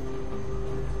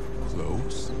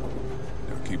 Close.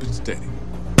 Now keep it steady.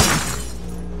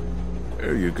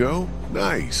 There you go.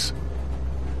 Nice.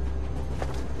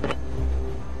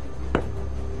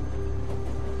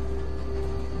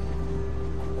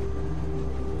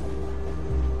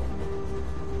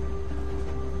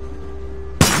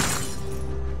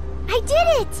 I did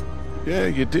it! Yeah,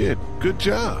 you did. Good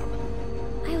job.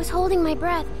 I was holding my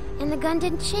breath, and the gun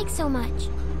didn't shake so much.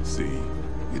 See,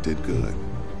 you did good.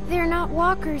 They're not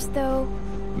walkers, though.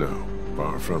 No,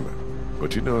 far from it.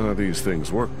 But you know how these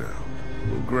things work now.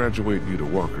 We'll graduate you to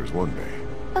walkers one day.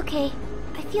 Okay,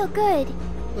 I feel good.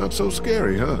 Not so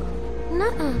scary, huh?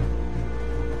 Nuh-uh.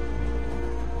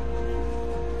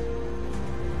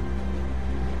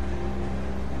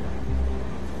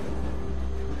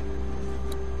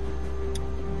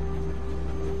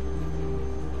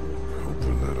 Hope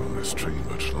we're not on this train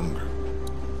much longer.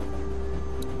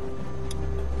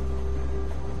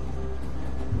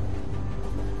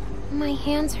 My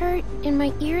hands hurt, and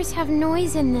my ears have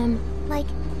noise in them. Like,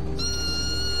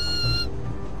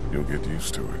 You'll get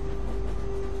used to it.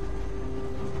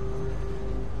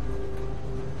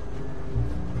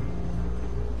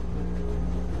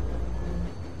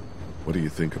 What do you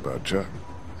think about Chuck?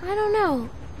 I don't know.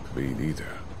 Me neither.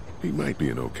 He might be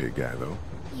an okay guy, though.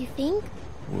 You think?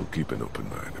 We'll keep an open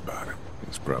mind about him.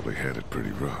 He's probably had it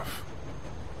pretty rough.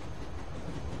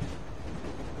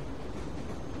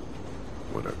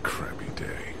 What a crappy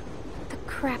day. The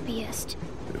crappiest.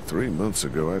 If 3 months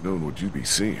ago I'd known what you'd be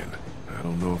seeing, I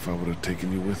don't know if I would have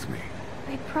taken you with me.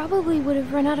 I probably would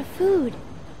have run out of food.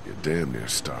 You're damn near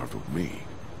starved with me.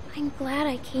 I'm glad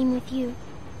I came with you.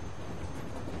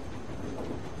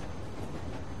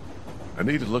 I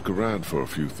need to look around for a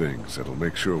few things that'll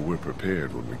make sure we're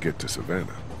prepared when we get to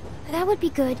Savannah. That would be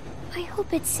good. I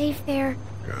hope it's safe there.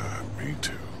 God, me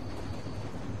too.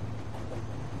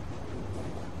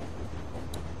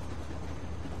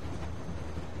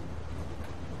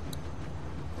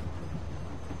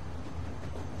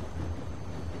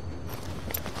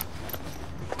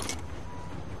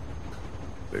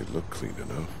 They look clean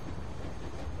enough.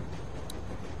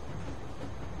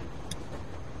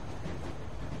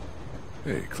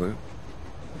 Hey, Clint.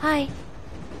 Hi.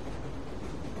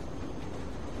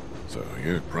 So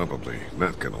you're probably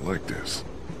not gonna like this.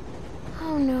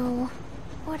 Oh no.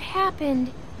 What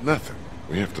happened? Nothing.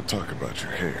 We have to talk about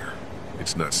your hair.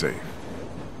 It's not safe.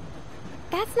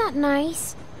 That's not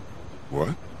nice.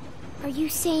 What? Are you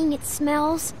saying it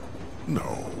smells?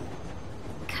 No.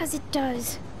 'Cause it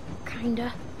does.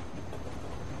 Kinda.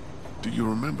 Do you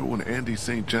remember when Andy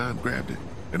St. John grabbed it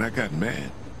and I got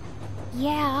mad?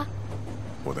 Yeah.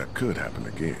 Well, that could happen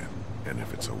again. And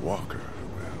if it's a walker,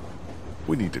 well,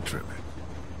 we need to trim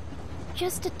it.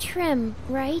 Just a trim,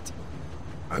 right?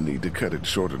 I need to cut it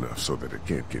short enough so that it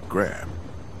can't get grabbed.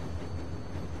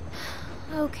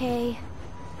 Okay.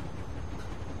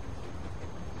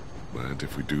 Mind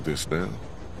if we do this now?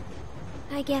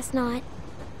 I guess not.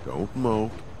 Don't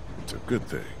mope. It's a good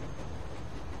thing.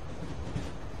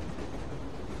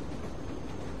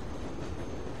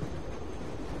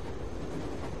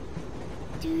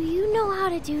 Do you know how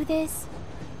to do this?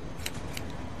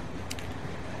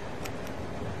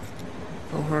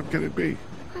 How hard can it be?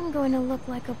 I'm going to look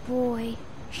like a boy.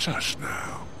 Shush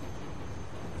now.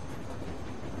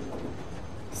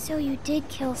 So you did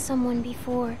kill someone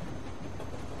before.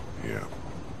 Yeah,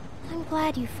 I'm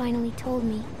glad you finally told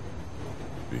me.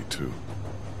 me too.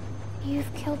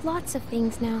 You've killed lots of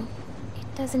things now.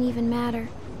 It doesn't even matter.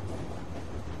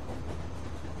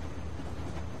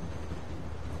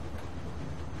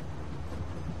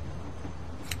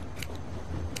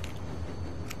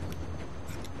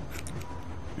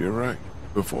 You're right.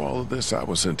 Before all of this, I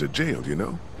was sent to jail, you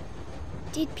know?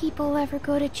 Did people ever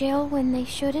go to jail when they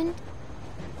shouldn't?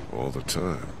 All the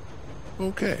time.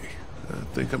 Okay, I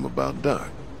think I'm about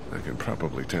done. I can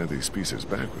probably tie these pieces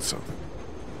back with something.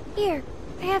 Here,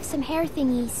 I have some hair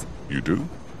thingies. You do?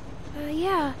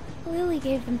 Yeah. Lily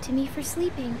gave them to me for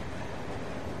sleeping.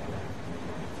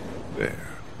 There,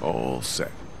 all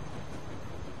set.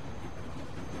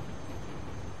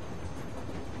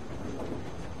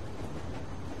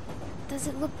 Does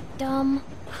it look dumb?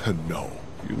 No,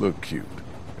 you look cute.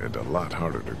 And a lot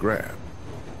harder to grab.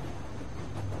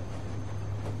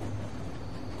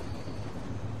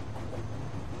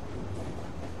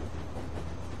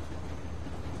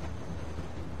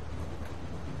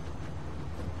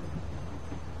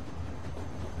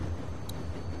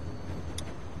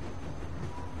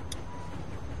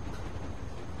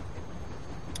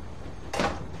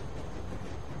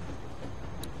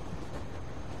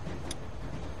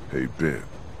 Hey, Ben.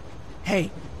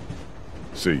 Hey.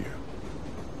 See ya.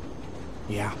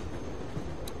 Yeah.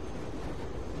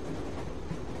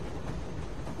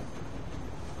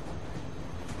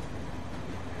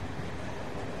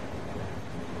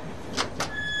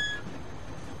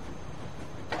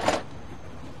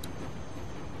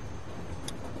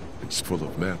 It's full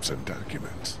of maps and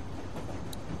documents.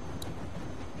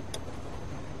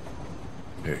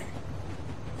 Hey.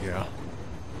 Yeah?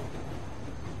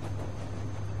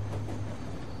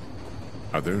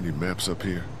 Are there any maps up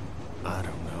here? I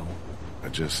don't know. I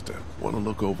just want to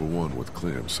look over one with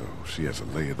Clem so she has a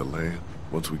lay of the land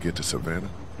once we get to Savannah.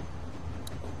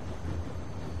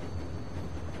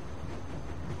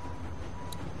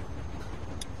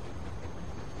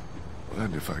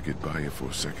 Mind if I get by you for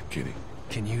a second, Kenny?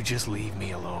 Can you just leave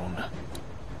me alone?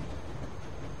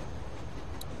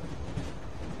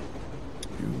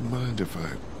 You mind if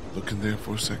I look in there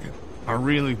for a second? I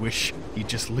really wish you'd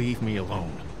just leave me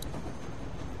alone.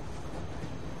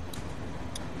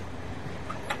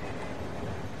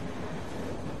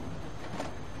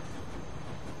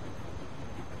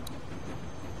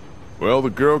 Well,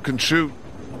 the girl can shoot.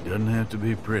 It doesn't have to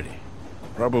be pretty.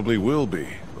 Probably will be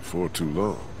before too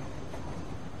long.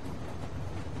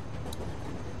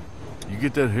 You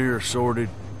get that hair sorted?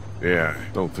 Yeah,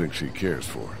 I don't think she cares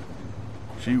for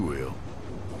it. She will.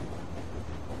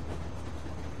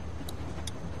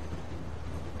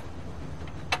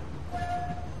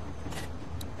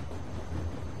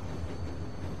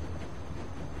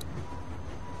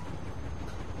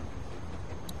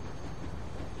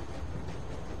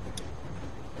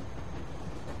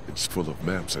 It's full of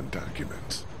maps and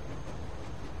documents.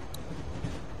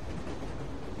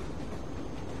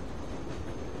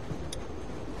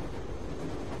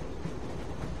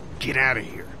 Get out of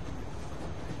here.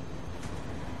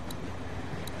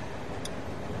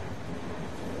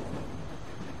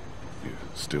 You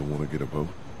still want to get a boat?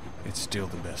 It's still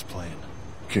the best plan.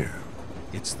 Can.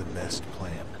 It's the best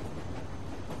plan.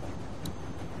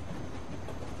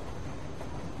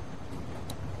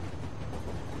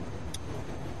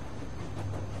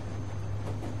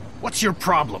 What's your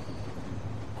problem?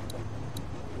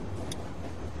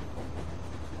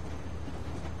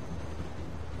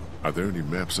 Are there any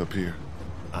maps up here?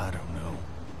 I don't know.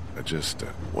 I just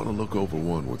want to look over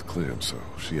one with Clem so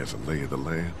she has a lay of the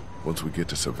land once we get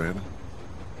to Savannah.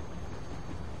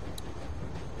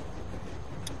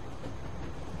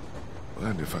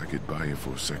 Mind if I get by you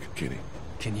for a second, Kenny?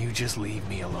 Can you just leave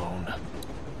me alone?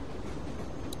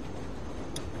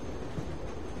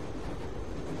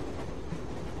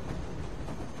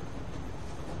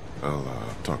 I'll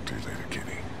talk to you later, Kenny.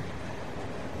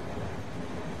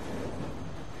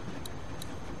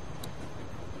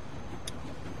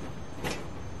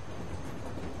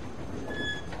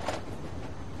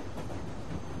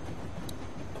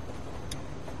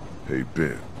 Hey,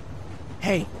 Ben.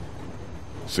 Hey.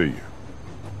 See you.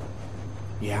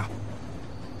 Yeah.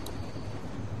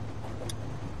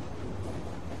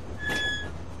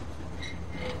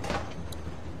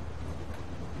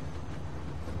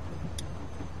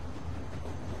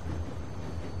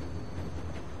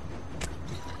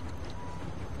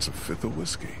 It's a fifth of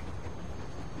whiskey.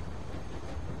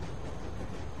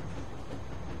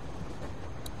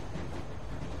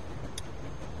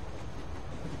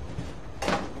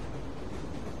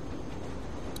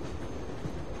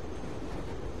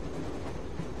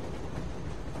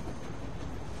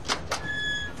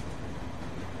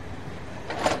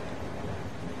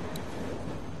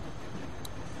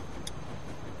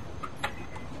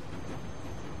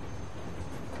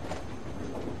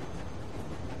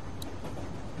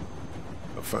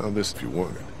 Found this if you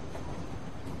want it.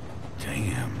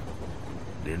 Damn.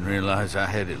 Didn't realize I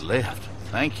had it left.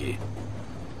 Thank you.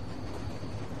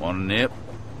 Want a nip?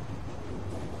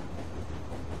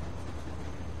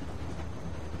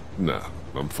 Nah,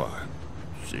 I'm fine.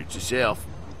 Suit yourself.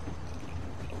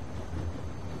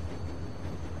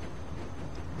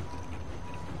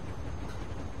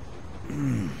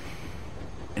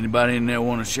 Anybody in there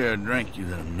want to share a drink, you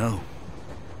let them know.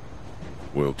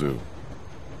 Will do.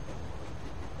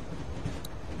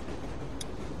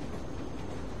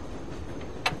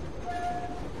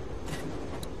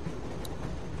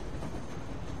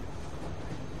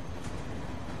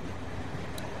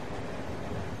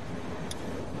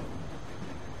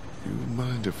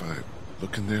 Mind if I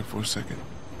look in there for a second?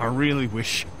 I really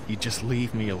wish you'd just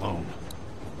leave me alone.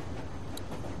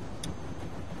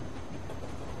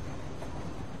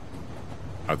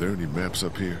 Are there any maps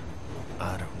up here?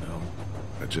 I don't know.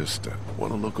 I just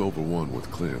want to look over one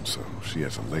with Clem so she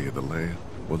has a lay of the land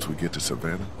once we get to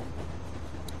Savannah.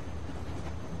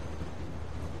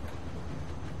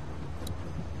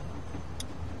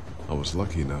 I was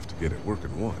lucky enough to get it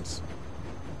working once.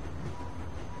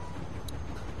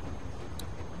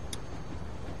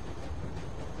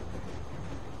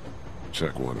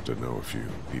 Chuck wanted to know if you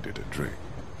needed a drink.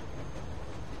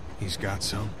 He's got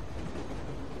some?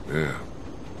 Yeah.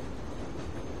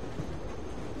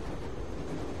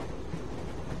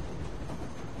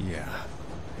 Yeah,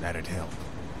 that'd help.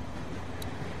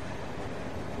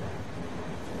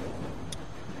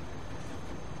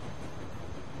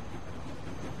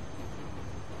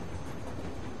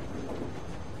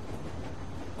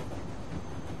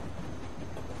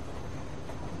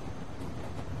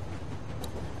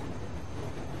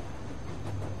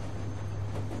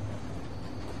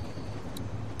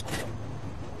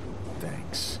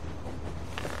 Thanks.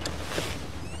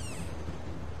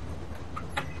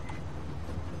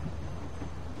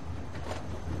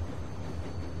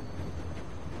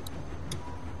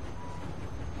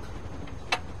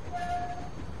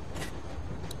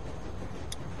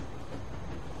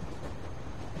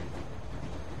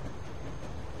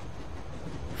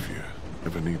 If you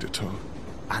ever need to talk,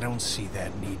 I don't see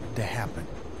that need to happen.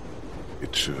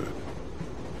 it should.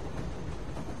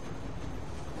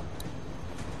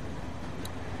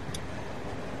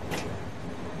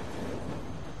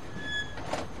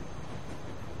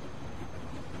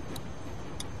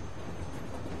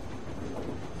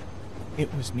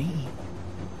 It was me.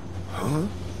 Huh?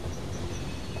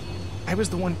 I was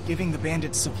the one giving the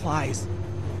bandits supplies.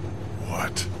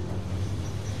 What?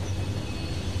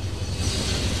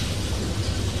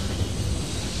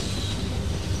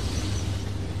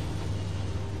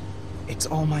 It's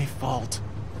all my fault.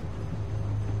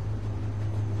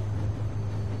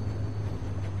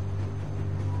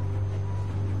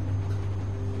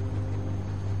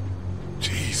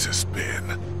 Jesus,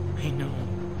 Ben. I know.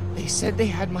 They said they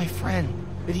had my friend,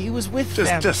 that he was with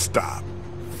them. Just stop.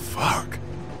 Fuck.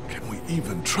 Can we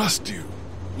even trust you?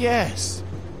 Yes.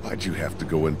 Why'd you have to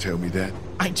go and tell me that?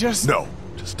 I just... No,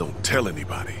 just don't tell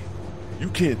anybody. You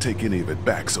can't take any of it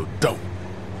back, so don't.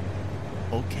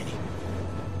 Okay.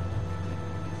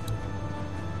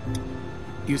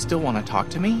 You still want to talk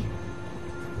to me?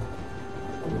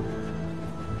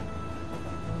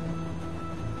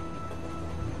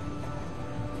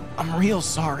 I'm I'm real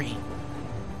sorry.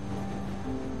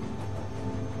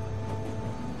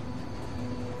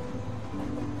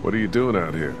 What are you doing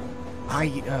out here?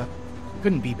 I,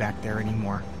 couldn't be back there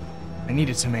anymore. I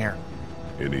needed some air.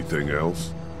 Anything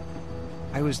else?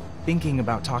 I was thinking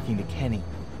about talking to Kenny.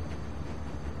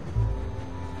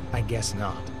 I guess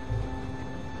not.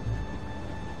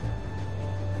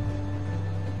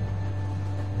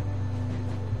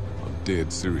 I'm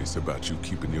dead serious about you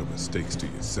keeping your mistakes to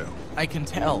yourself. I can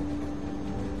tell.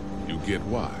 You get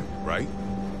why, right?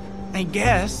 I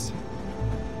guess.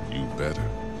 You better.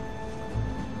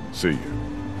 See you.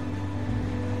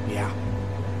 Yeah.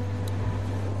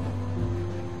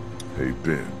 Hey,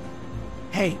 Ben.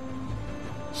 Hey.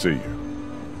 See you.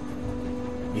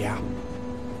 Yeah.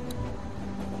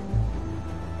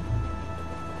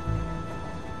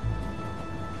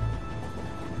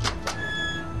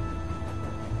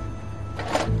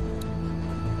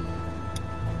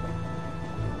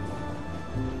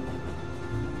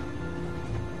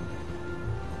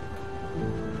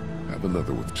 Have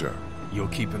another with Chuck. You'll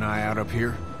keep an eye out up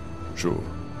here? Sure.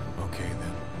 Okay,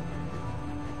 then.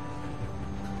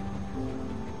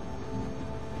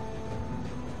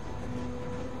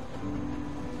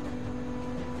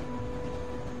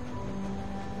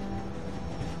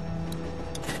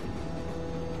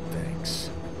 Thanks.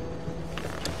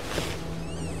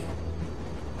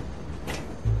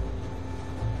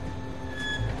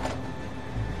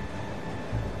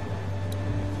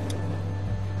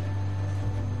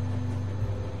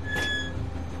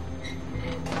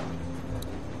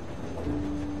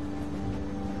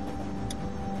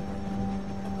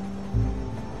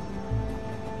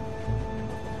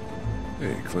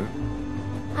 Hey, Clint.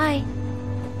 Hi.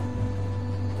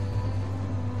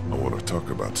 I want to talk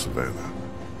about Savannah.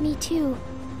 Me too.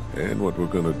 And what we're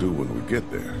gonna do when we get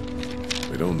there.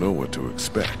 We don't know what to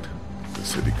expect. The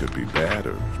city could be bad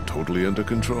or totally under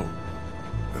control.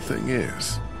 The thing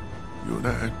is, you and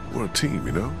I, we're a team,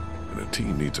 you know? And a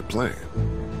team needs a plan.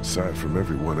 Aside from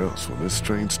everyone else, when this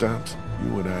train stops,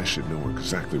 you and I should know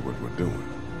exactly what we're doing.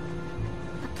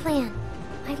 A plan.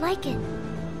 I like it.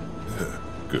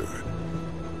 Good.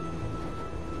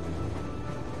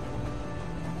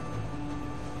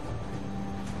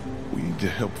 We need to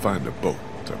help find a boat.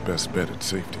 It's our best bet at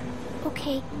safety.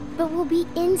 Okay, but we'll be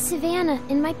in Savannah,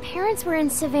 and my parents were in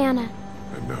Savannah.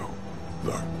 I know.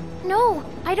 Look, No,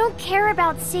 I don't care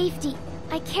about safety.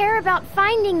 I care about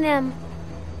finding them.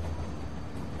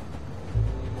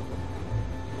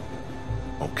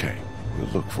 okay, we'll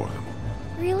look for them.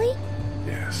 Really?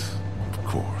 Yes, of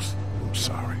course. I'm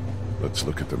sorry. Let's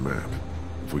look at the map.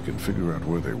 If we can figure out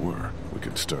where they were, we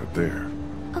can start there.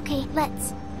 Okay,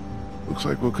 let's. Looks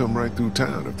like we'll come right through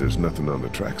town if there's nothing on the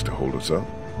tracks to hold us up.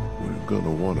 We're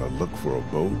gonna want to look for a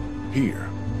boat here,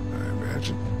 I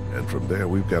imagine. And from there,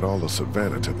 we've got all of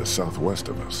Savannah to the southwest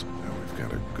of us. And we've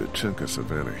got a good chunk of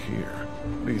Savannah here.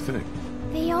 What do you think?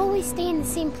 They always stay in the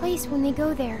same place when they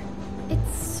go there.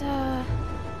 It's,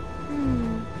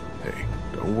 Hey,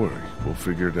 don't worry. We'll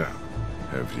figure it out.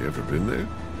 Have you ever been there?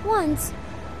 once.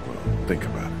 Well, think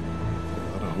about it. There are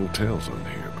a lot of hotels on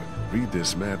here, but read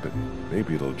this map and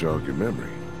maybe it'll jog your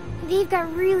memory. They've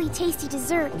got really tasty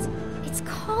desserts. It's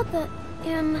called the,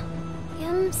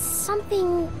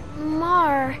 something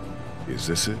Mar. Is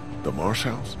this it? The Marsh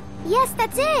House? Yes,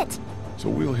 that's it! So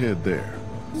we'll head there.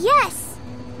 Yes!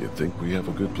 You think we have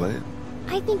a good plan?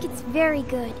 I think it's very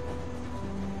good.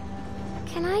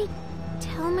 Can I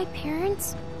tell my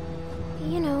parents?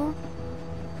 You know.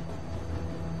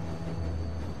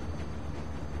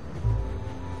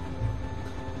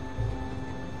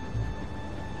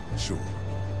 Sure.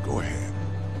 Go ahead.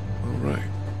 All right.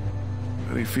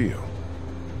 How do you feel?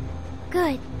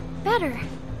 Good. Better.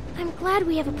 I'm glad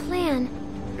we have a plan.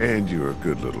 And you're a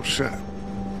good little shot.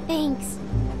 Thanks.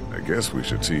 I guess we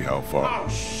should see how far. Oh,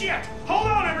 shit! Hold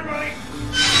on, everybody!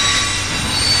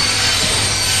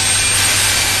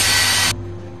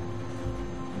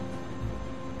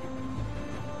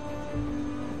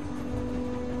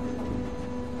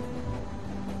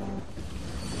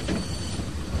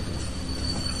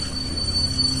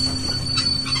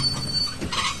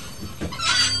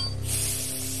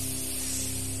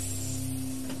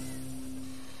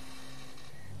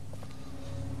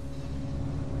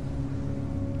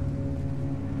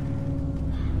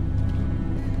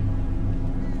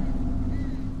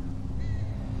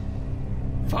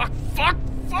 Fuck, fuck,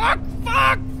 fuck,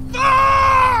 fuck,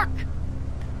 fuck!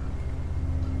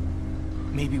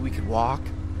 Maybe we could walk?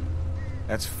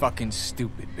 That's fucking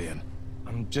stupid, Ben.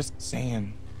 I'm just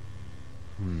saying.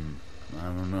 I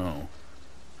don't know.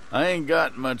 I ain't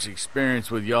got much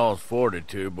experience with y'all's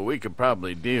fortitude, but we could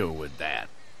probably deal with that.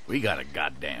 We got a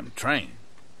goddamn train.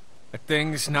 That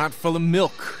thing's not full of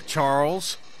milk,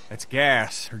 Charles. That's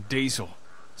gas or diesel.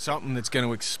 Something that's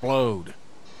gonna explode.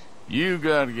 You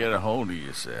gotta get a hold of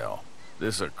yourself.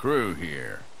 This a crew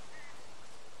here.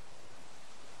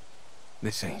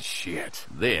 This ain't shit.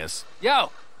 This?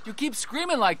 Yo, you keep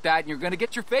screaming like that and you're gonna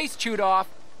get your face chewed off.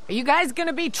 Are you guys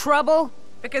gonna be trouble?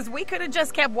 Because we could have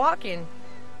just kept walking.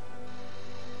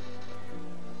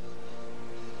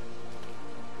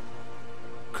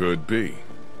 Could be.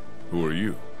 Who are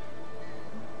you?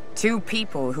 2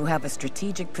 people who have a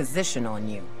strategic position on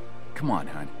you. Come on,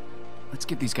 hon. Let's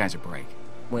give these guys a break.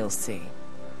 We'll see.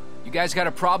 You guys got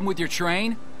a problem with your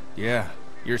train? Yeah,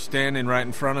 you're standing right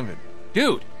in front of it.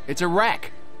 Dude, it's a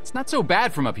wreck. It's not so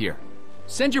bad from up here.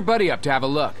 Send your buddy up to have a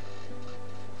look.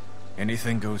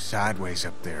 Anything goes sideways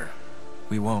up there,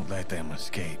 we won't let them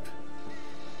escape.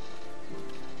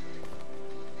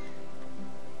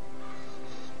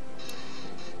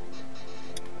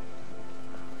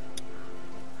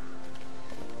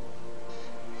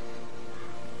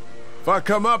 If I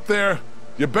come up there,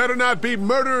 you better not be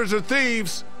murderers or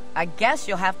thieves. I guess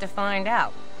you'll have to find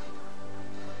out.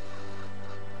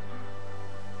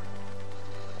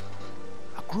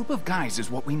 A group of guys is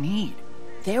what we need.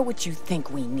 They're what you think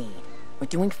we need. We're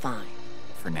doing fine.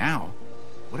 For now.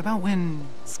 What about when...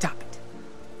 Stop it.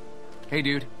 Hey,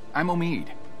 dude. I'm Omid.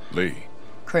 Lee,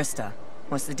 Krista,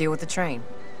 what's the deal with the train?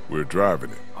 we're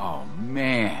driving it. Oh,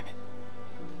 man.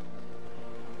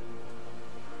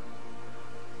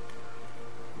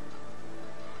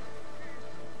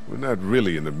 We're not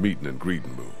really in the meeting and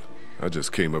greeting mood. I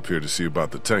just came up here to see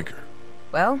about the tanker.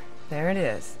 Well, there it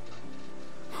is.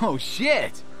 Oh,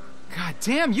 shit. God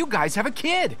damn, you guys have a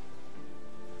kid.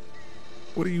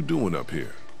 What are you doing up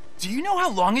here? Do you know how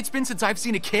long it's been since I've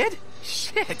seen a kid?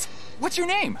 Shit. What's your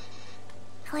name?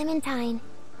 Clementine.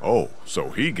 Oh, so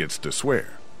he gets to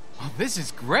swear. Well, this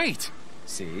is great.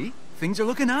 See? Things are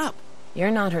looking up.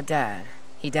 You're not her dad.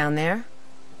 He down there?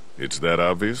 It's that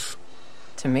obvious?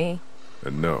 To me.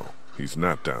 And no, he's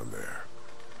not down there.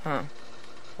 Huh.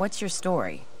 What's your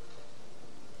story?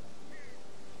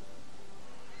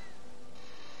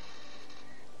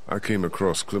 I came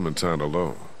across Clementine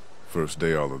alone. First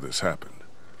day all of this happened.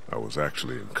 I was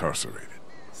actually incarcerated.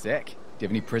 Sick. Do you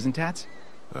have any prison tats?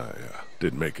 I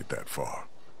didn't make it that far.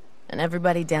 And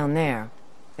everybody down there,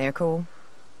 they're cool?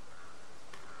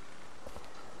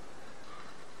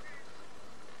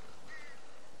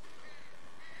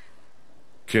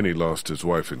 Kenny lost his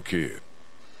wife and kid.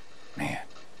 Man,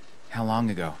 how long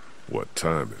ago? What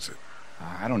time is it?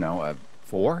 I don't know,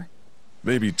 4?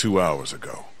 Maybe 2 hours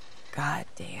ago. God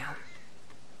damn.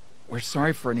 We're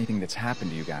sorry for anything that's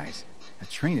happened to you guys. The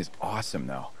train is awesome,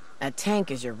 though. That tank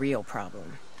is your real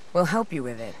problem. We'll help you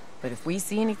with it, but if we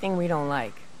see anything we don't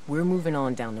like, we're moving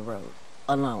on down the road.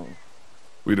 Alone.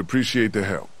 We'd appreciate the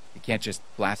help. You can't just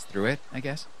blast through it, I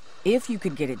guess? If you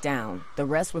could get it down, the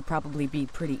rest would probably be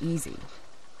pretty easy.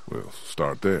 We'll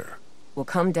start there. We'll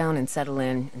come down and settle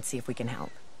in and see if we can help.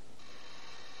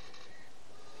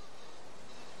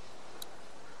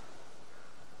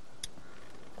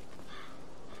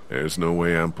 There's no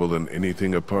way I'm pulling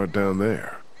anything apart down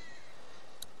there.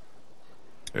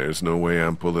 There's no way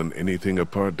I'm pulling anything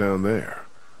apart down there.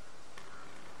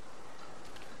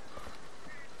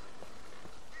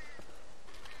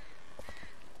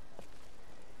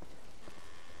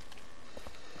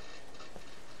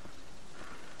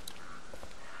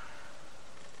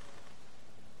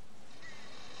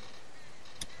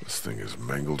 This thing is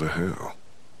mangled to hell.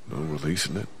 No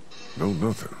releasing it, no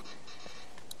nothing.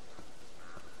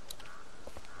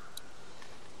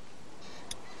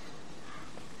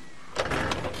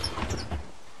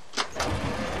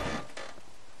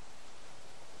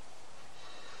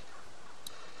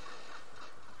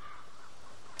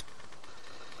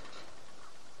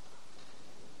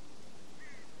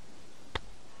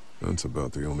 That's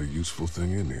about the only useful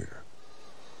thing in here.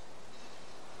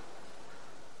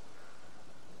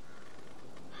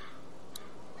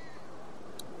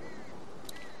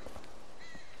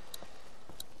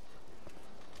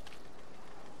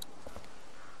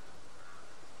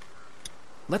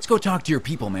 Let's go talk to your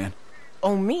people, man.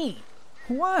 Oh, me?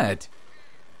 What?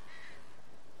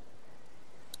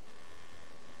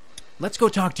 Let's go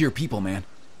talk to your people, man.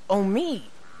 Oh, me?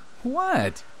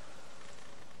 What?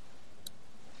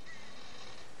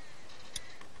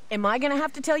 Am I gonna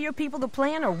have to tell your people the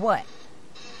plan or what?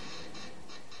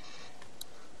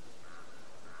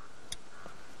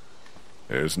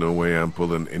 There's no way I'm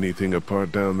pulling anything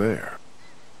apart down there.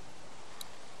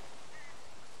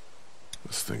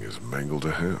 This thing is mangled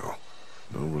to hell.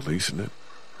 No releasing it,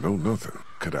 no nothing.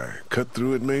 Could I cut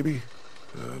through it maybe?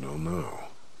 I don't know.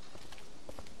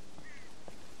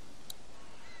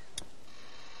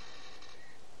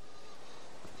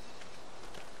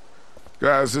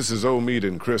 Guys, this is Omid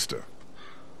and Krista.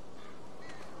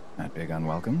 Not big on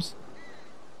welcomes?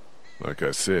 Like I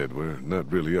said, we're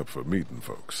not really up for meeting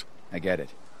folks. I get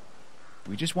it.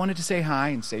 We just wanted to say hi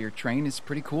and say your train is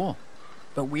pretty cool.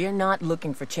 But we're not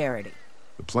looking for charity.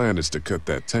 The plan is to cut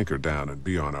that tanker down and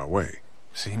be on our way.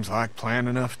 Seems like plan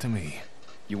enough to me.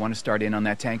 You want to start in on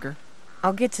that tanker?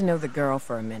 I'll get to know the girl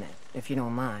for a minute, if you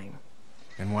don't mind.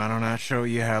 And why don't I show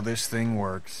you how this thing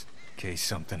works, in case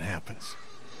something happens?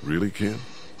 Really, Ken?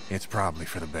 It's probably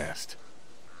for the best.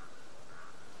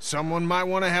 Someone might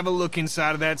want to have a look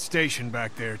inside of that station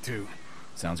back there, too.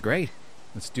 Sounds great.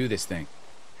 Let's do this thing.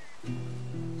 Can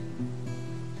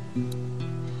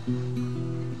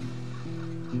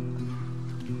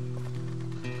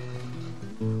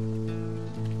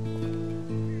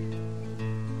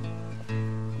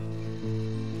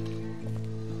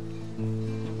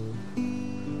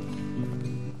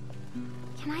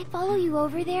I follow you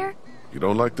over there? You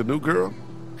don't like the new girl?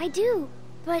 I do,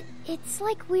 but it's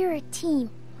like we're a team,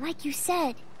 like you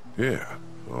said. Yeah,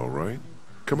 all right.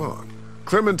 Come on.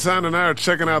 Clementine and I are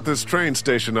checking out this train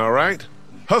station, all right?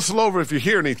 Hustle over if you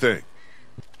hear anything.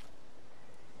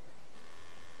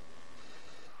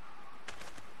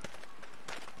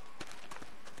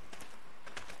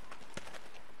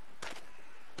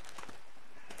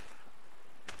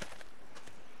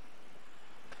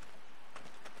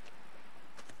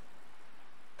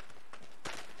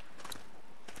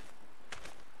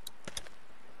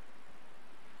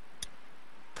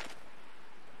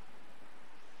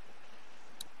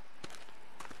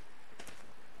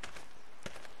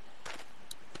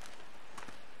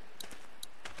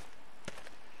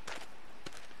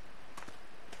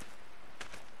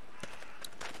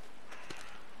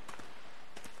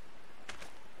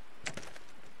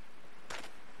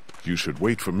 You should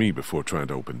wait for me before trying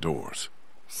to open doors.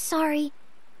 Sorry.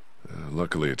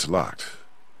 Luckily, it's locked.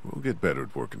 We'll get better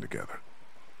at working together.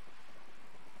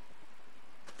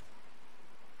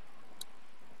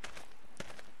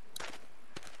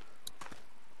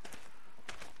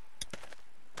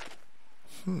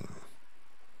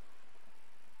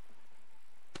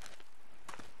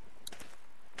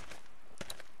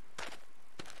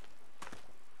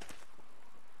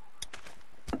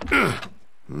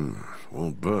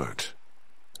 Won't budge.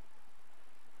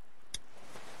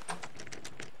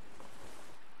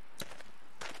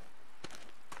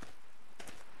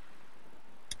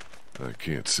 I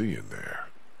can't see in there.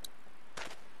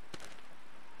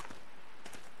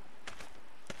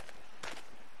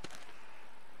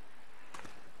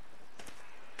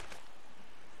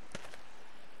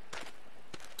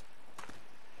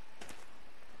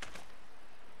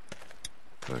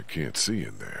 I can't see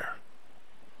in there.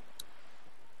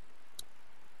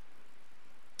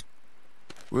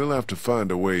 We'll have to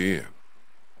find a way in.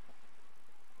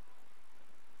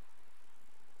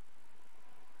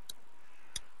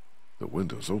 The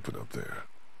window's open up there.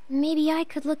 Maybe I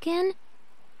could look in?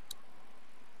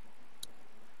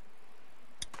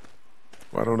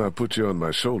 Why don't I put you on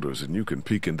my shoulders and you can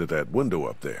peek into that window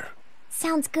up there?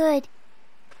 Sounds good.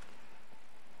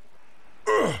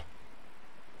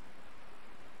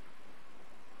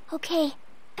 Okay,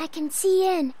 I can see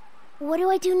in. What do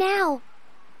I do now?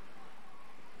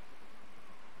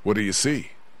 What do you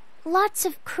see? Lots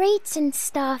of crates and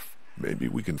stuff. Maybe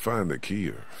we can find the key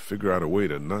or figure out a way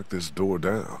to knock this door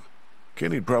down.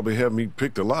 Kenny'd probably have me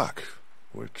pick the lock,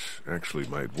 which actually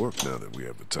might work now that we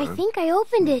have the time. I think I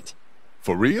opened it.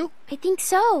 For real? I think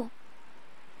so.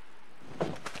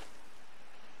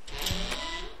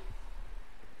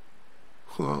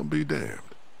 Well, I'll be damned.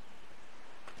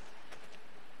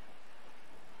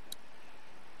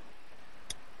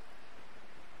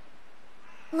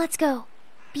 Let's go.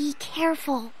 Be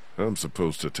careful. I'm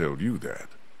supposed to tell you that.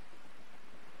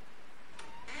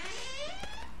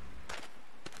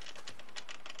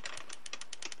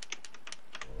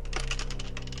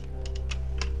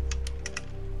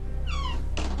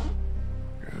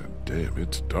 God damn,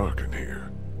 it's dark in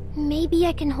here. Maybe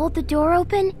I can hold the door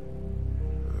open?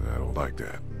 I don't like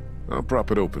that. I'll prop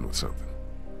it open with something.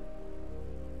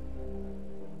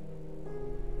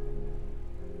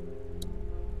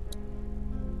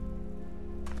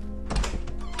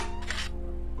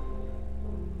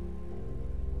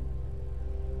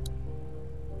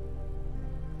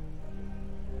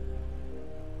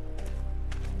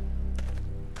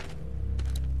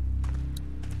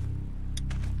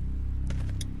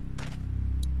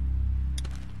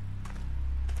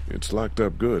 It's locked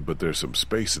up good, but there's some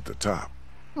space at the top.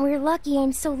 We're lucky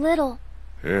I'm so little.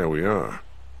 Yeah, we are.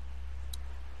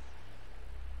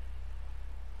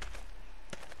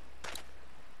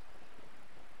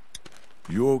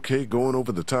 You okay going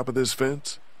over the top of this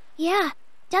fence? Yeah,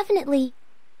 definitely.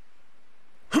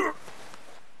 Go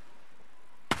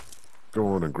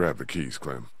on and grab the keys,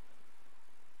 Clem.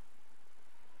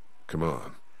 Come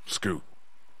on, scoot.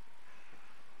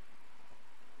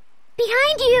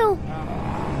 Behind you!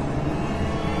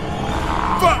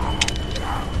 Fuck!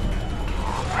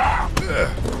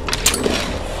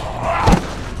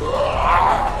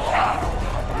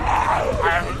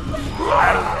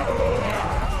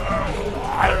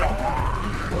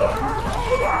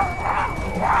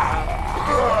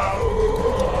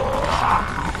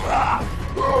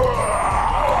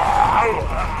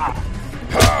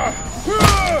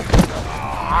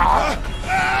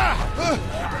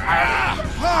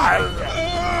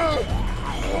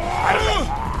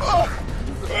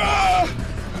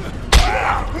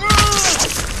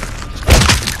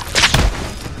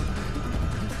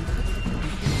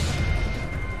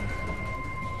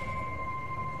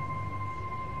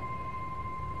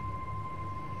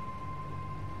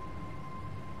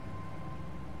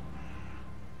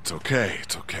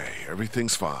 It's okay.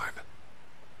 Everything's fine.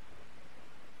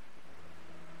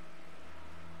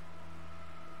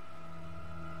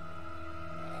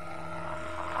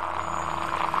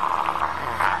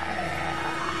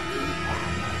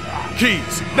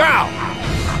 Keys, now!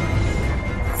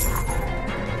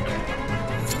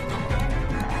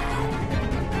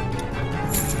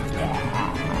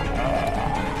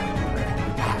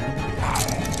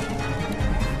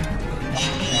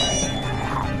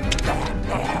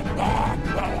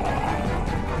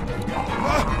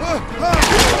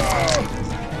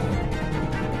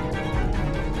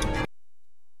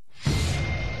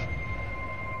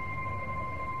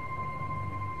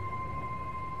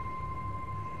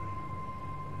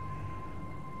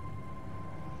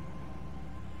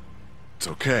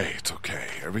 It's okay.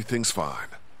 Everything's fine.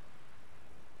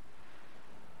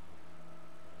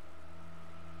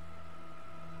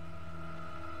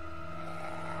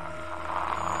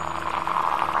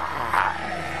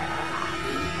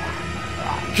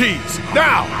 Keys,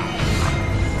 now!